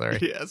vocabulary.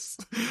 Yes,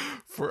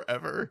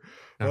 forever.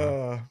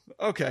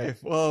 Okay.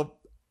 Well,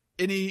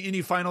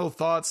 any final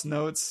thoughts,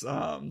 notes?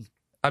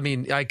 I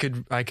mean, I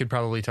could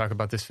probably talk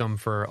about this film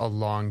for a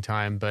long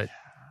time, but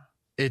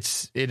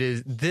this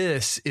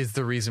is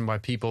the reason why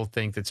people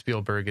think that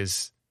Spielberg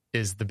is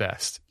the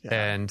best.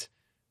 And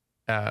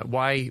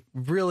why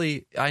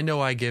really, I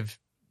know I give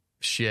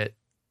shit,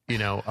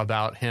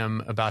 about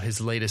him, about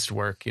his latest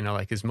work,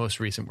 like his most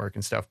recent work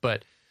and stuff.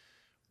 But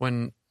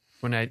when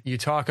you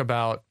talk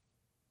about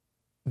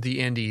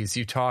the indies,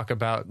 you talk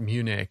about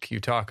Munich,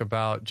 you talk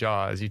about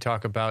Jaws, you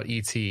talk about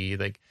E.T.,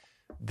 like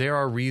there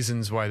are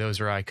reasons why those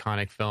are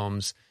iconic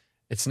films.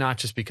 It's not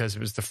just because it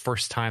was the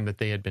first time that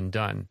they had been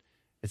done.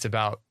 It's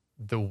about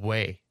the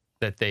way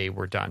that they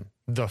were done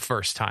the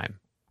first time.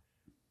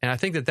 And I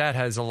think that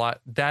has a lot,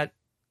 that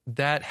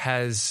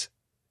has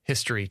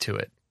history to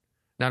it.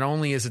 Not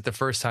only is it the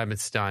first time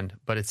it's done,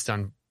 but it's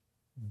done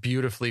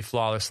beautifully,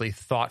 flawlessly,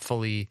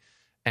 thoughtfully,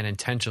 and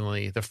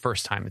intentionally the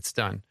first time it's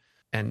done.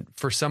 And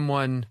for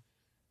someone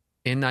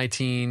in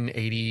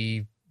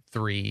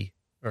 1983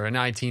 or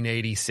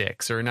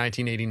 1986 or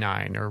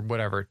 1989 or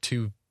whatever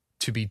to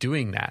be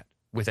doing that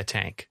with a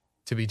tank,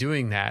 to be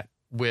doing that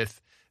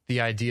with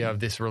the idea of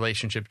this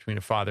relationship between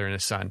a father and a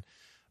son,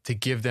 to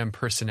give them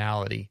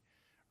personality,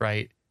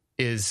 right,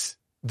 is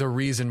the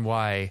reason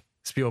why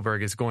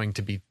Spielberg is one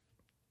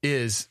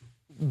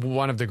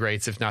of the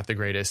greats, if not the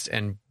greatest,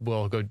 and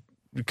will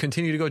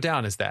continue to go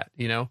down as that.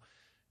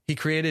 He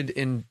created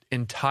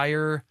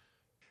entire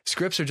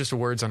scripts are just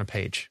words on a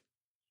page.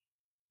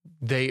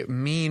 They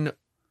mean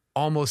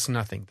almost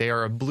nothing. They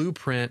are a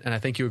blueprint, and I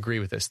think you agree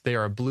with this. They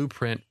are a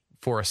blueprint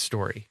for a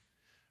story.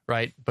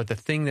 Right. But the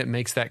thing that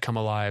makes that come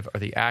alive are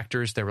the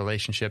actors, their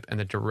relationship, and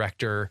the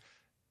director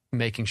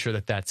making sure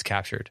that that's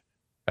captured.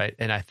 Right.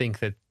 And I think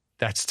that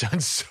that's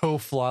done so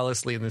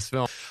flawlessly in this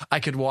film. I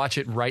could watch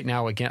it right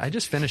now again. I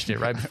just finished it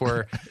right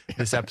before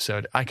this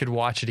episode. I could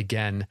watch it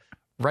again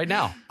right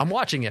now. I'm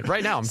watching it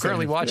right now. I'm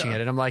currently watching it.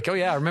 And I'm like, oh,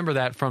 yeah, I remember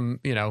that from,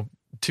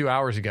 2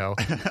 hours ago.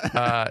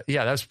 That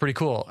was pretty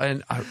cool.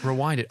 And I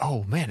rewind it.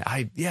 Oh, man.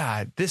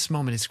 This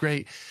moment is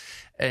great.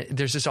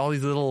 There's just all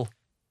these little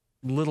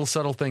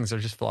subtle things that are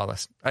just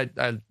flawless.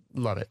 I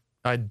love it.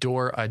 I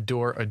adore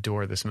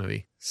this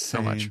movie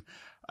so much.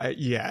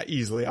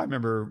 Easily. I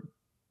remember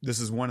this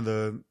is one of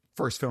the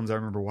first films I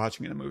remember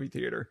watching in a movie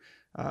theater,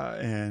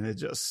 and it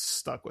just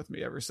stuck with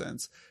me ever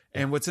since.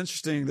 And what's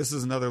interesting, this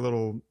is another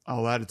little,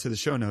 I'll add it to the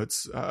show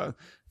notes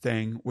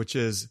thing, which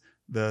is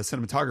the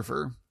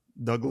cinematographer,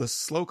 Douglas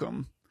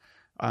Slocum,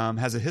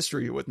 has a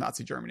history with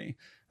Nazi Germany.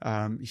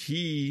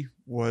 He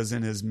was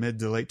in his mid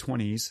to late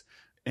 20s.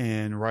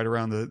 And right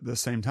around the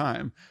same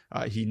time,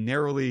 he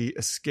narrowly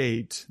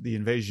escaped the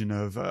invasion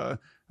of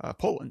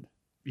Poland.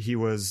 He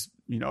was,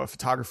 a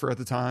photographer at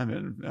the time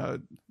and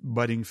a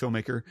budding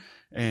filmmaker,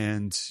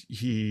 and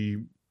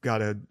he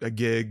got a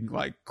gig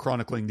like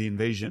chronicling the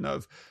invasion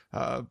of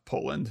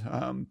Poland.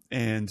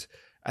 And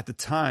at the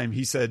time,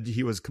 he said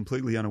he was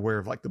completely unaware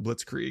of like the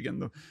Blitzkrieg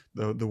and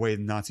the way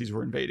the Nazis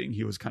were invading.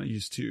 He was kind of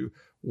used to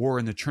war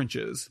in the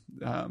trenches,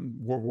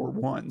 World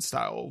War I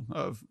style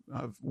of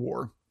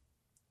war.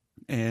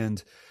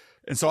 And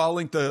so I'll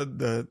link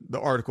the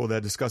article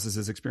that discusses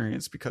his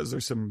experience because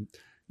there's some,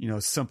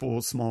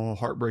 simple, small,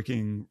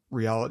 heartbreaking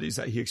realities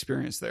that he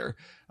experienced there.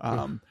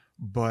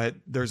 But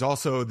there's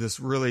also this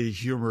really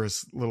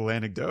humorous little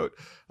anecdote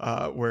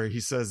where he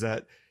says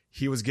that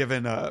he was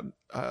given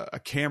a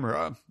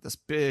camera, this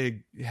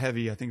big,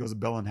 heavy, I think it was a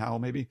Bell and Howell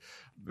maybe,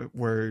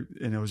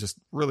 and it was just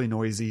really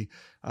noisy.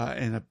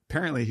 And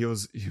apparently he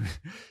was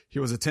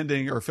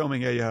attending or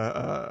filming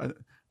a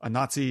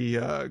Nazi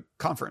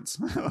conference,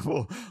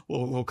 a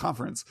little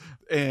conference,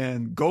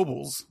 and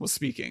Goebbels was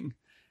speaking,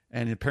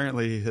 and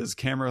apparently his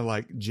camera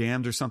like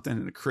jammed or something,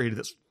 and it created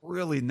this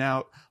really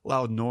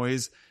loud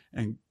noise,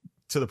 and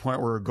to the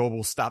point where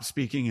Goebbels stopped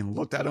speaking and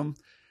looked at him,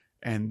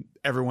 and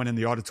everyone in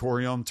the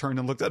auditorium turned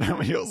and looked at him.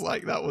 And he was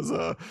like, that was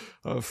a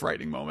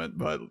frightening moment,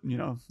 but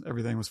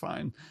everything was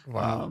fine.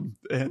 Wow.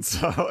 And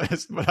so,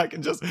 but I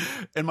can just,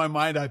 in my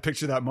mind, I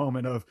picture that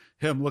moment of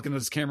him looking at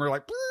his camera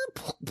like,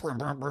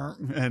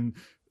 and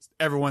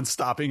everyone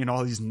stopping and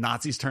all these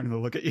Nazis turning to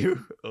look at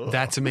you. Ugh.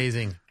 That's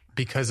amazing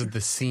because of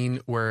the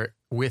scene where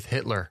with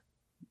Hitler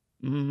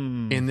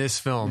in this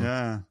film,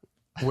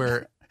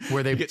 where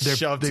they get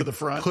shoved to the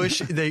front,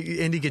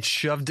 Indy gets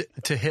shoved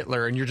to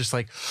Hitler, and you're just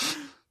like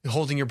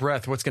holding your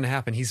breath. What's going to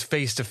happen? He's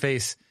face to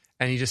face,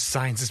 and he just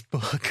signs his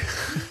book.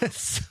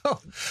 So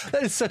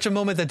that is such a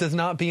moment that does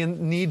not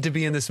need to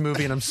be in this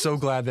movie, and I'm so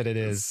glad that it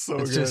is.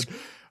 It's good.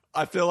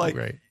 I feel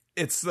like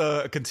it's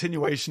a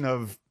continuation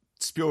of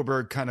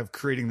Spielberg kind of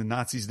creating the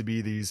Nazis to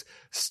be these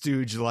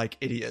stooge-like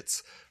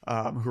idiots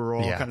who are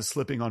all kind of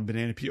slipping on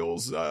banana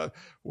peels.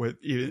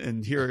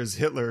 And here is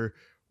Hitler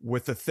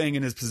with the thing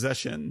in his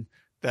possession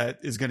that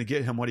is going to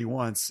get him what he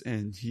wants,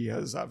 and he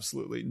has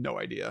absolutely no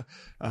idea.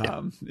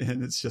 And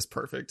it's just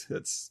perfect.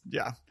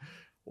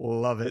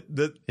 Love it.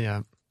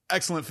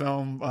 Excellent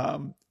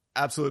film.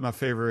 Absolutely my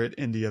favorite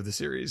indie of the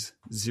series.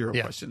 Zero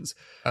questions.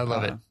 I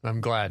love it.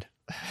 I'm glad.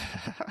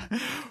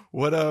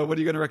 What are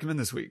you going to recommend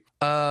this week?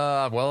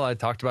 Well, I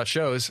talked about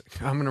shows.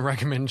 I'm going to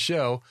recommend a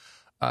show.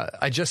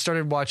 I just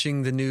started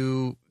watching the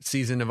new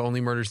season of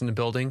Only Murders in the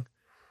Building,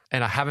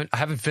 and I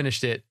haven't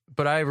finished it,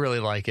 but I really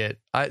like it.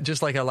 I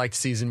liked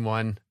season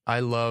 1. I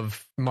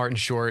love Martin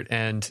Short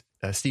and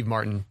Steve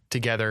Martin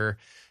together.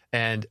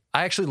 And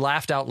I actually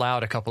laughed out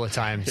loud a couple of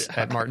times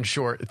at Martin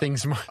Short.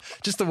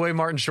 Just the way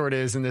Martin Short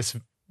is in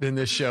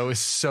this show is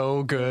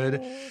so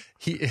good.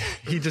 He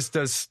just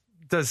does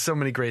so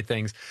many great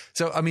things.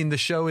 So, I mean, the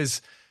show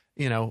is,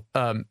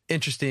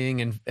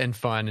 interesting and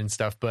fun and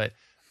stuff, but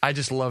I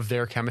just love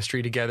their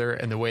chemistry together,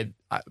 and the way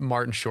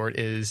Martin Short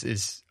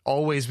is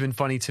always been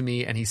funny to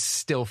me, and he's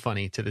still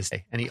funny to this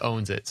day, and he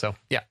owns it. So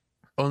yeah,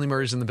 Only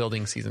Murders in the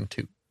Building season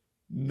 2.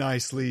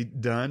 Nicely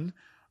done.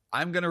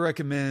 I'm going to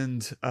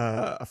recommend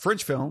a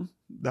French film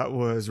that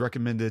was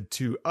recommended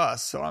to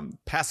us. So I'm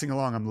passing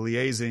along, I'm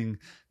liaising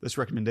this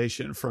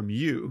recommendation from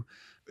you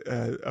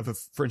of a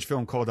French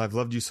film called I've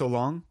Loved You So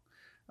Long.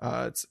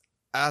 It's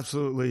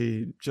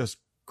absolutely just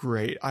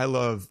great. I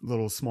love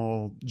little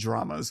small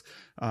dramas.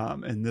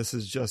 And this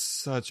is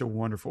just such a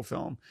wonderful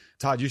film.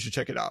 Todd, you should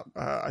check it out.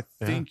 I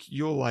think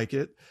you'll like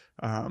it.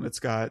 It's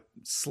got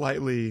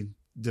slightly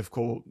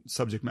difficult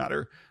subject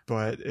matter,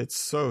 but it's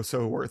so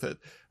worth it.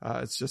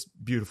 It's just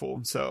beautiful.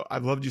 So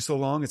I've Loved You So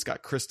Long. It's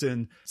got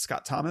Kristen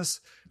Scott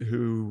Thomas,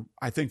 who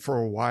I think for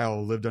a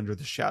while lived under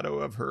the shadow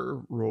of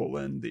her role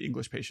in The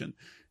English Patient.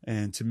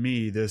 And to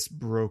me, this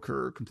broke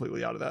her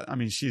completely out of that. I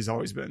mean, she's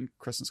always been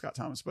Kristen Scott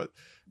Thomas, but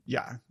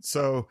yeah.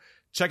 So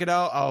check it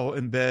out. I'll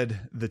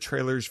embed the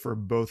trailers for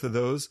both of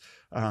those,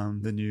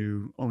 the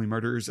new Only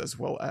Murders as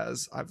well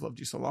as I've Loved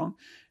You So Long.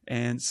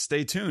 And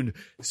stay tuned.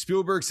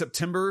 Spielberg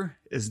September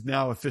is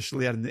now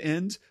officially at an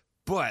end,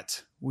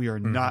 but we are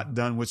not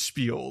done with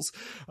spiels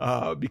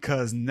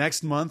because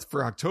next month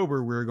for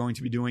October, we're going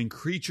to be doing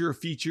creature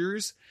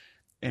features.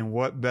 And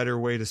what better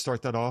way to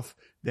start that off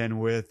than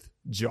with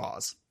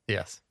Jaws?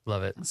 Yes,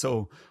 love it.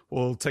 So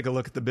we'll take a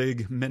look at the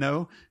big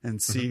minnow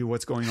and see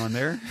what's going on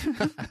there.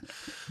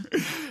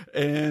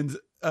 And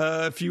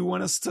if you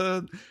want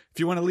to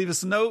leave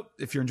us a note,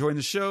 if you're enjoying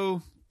the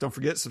show, don't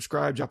forget,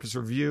 subscribe, drop us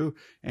a review,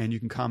 and you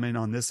can comment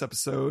on this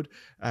episode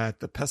at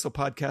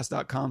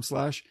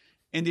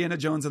thepestlpodcast.com/Indiana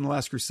Jones and the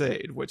Last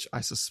Crusade, which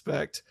I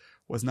suspect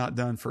was not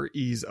done for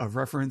ease of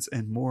reference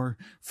and more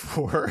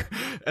for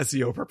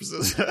SEO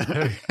purposes.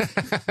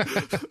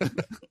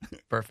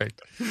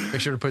 Perfect.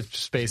 Make sure to put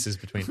spaces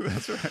between.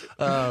 That's right.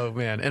 Oh,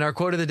 man. And our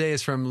quote of the day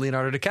is from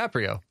Leonardo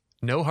DiCaprio.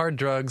 No hard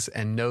drugs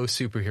and no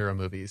superhero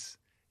movies.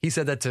 He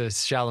said that to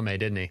Chalamet,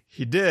 didn't he?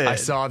 He did. I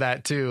saw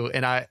that too.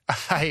 And I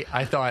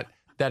thought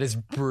that is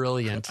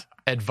brilliant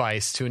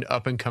advice to an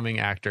up-and-coming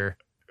actor.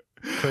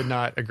 Could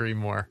not agree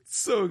more.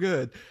 So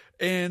good.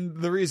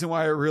 And the reason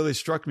why it really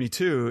struck me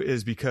too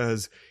is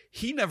because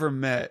he never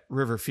met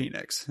River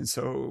Phoenix. And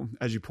so,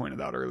 as you pointed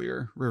out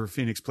earlier, River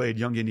Phoenix played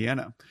young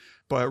Indiana.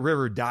 But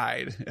River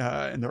died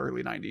in the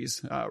early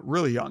 90s,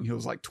 really young. He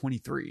was like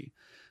 23.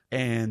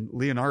 And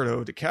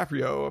Leonardo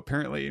DiCaprio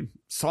apparently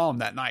saw him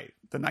that night,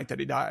 the night that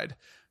he died.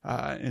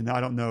 And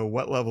I don't know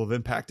what level of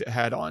impact it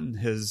had on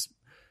his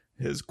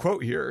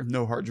quote here,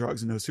 no hard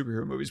drugs and no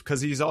superhero movies,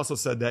 because he's also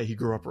said that he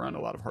grew up around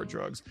a lot of hard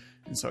drugs.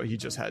 And so he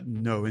just had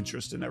no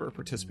interest in ever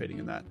participating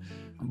in that.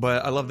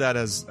 But I love that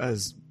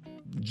as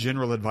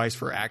general advice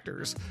for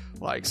actors,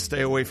 like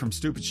stay away from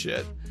stupid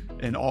shit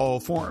in all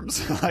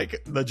forms,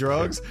 like the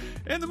drugs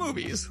and the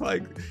movies.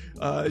 Like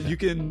you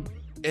can,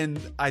 and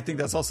I think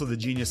that's also the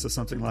genius of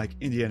something like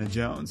Indiana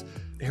Jones.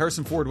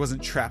 Harrison Ford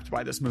wasn't trapped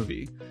by this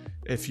movie.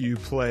 If you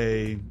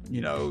play,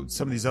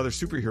 some of these other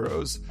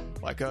superheroes,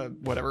 like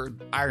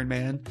Iron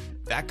Man,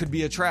 that could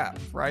be a trap,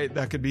 right?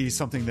 That could be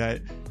something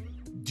that,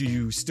 do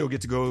you still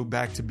get to go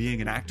back to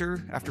being an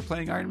actor after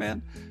playing Iron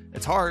Man?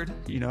 It's hard,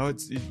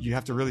 you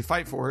have to really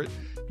fight for it.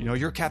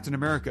 You're Captain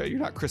America. You're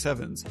not Chris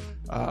Evans.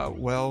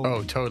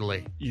 Oh,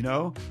 totally.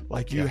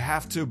 You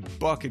have to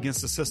buck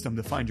against the system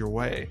to find your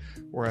way.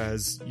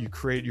 Whereas you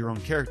create your own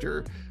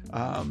character,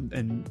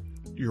 and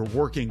you're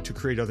working to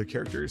create other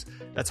characters.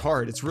 That's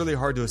hard. It's really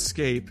hard to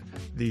escape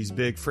these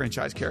big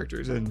franchise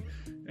characters. And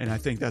I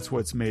think that's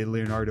what's made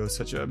Leonardo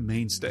such a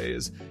mainstay,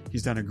 is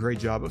he's done a great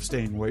job of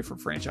staying away from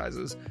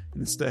franchises.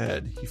 And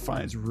instead, he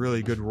finds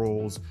really good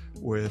roles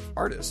with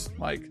artists.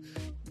 Like,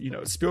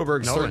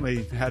 Spielberg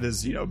certainly had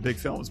his, big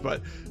films,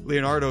 but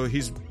Leonardo,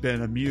 he's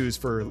been a muse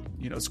for,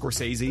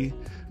 Scorsese,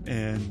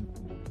 and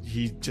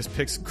he just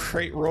picks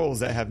great roles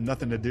that have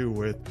nothing to do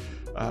with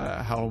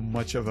how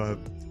much of a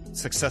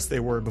success they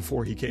were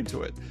before he came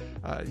to it.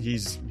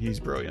 He's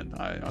brilliant.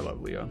 I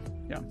love Leo.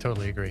 Yeah,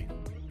 totally agree.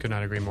 Could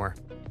not agree more.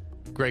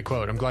 Great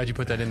quote. I'm glad you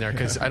put that in there,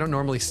 because I don't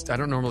normally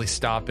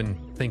stop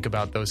and think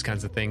about those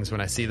kinds of things when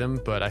I see them,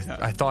 but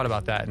I thought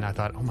about that and I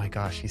thought, oh my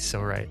gosh, he's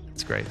so right.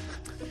 It's great.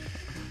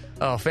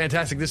 Oh,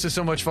 fantastic. This was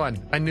so much fun.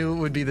 I knew it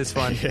would be this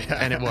fun,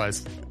 and it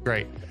was.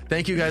 Great.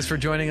 Thank you guys for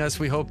joining us.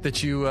 We hope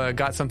that you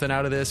got something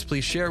out of this.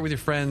 Please share it with your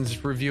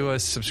friends, review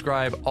us,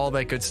 subscribe, all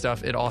that good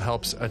stuff. It all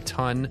helps a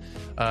ton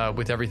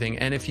with everything.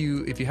 And if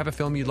you have a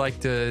film you'd like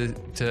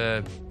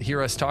to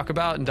hear us talk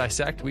about and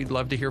dissect, we'd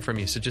love to hear from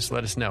you. So just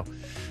let us know.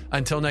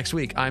 Until next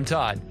week, I'm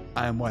Todd.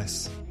 I am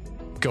Wes.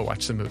 Go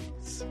watch the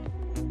movies.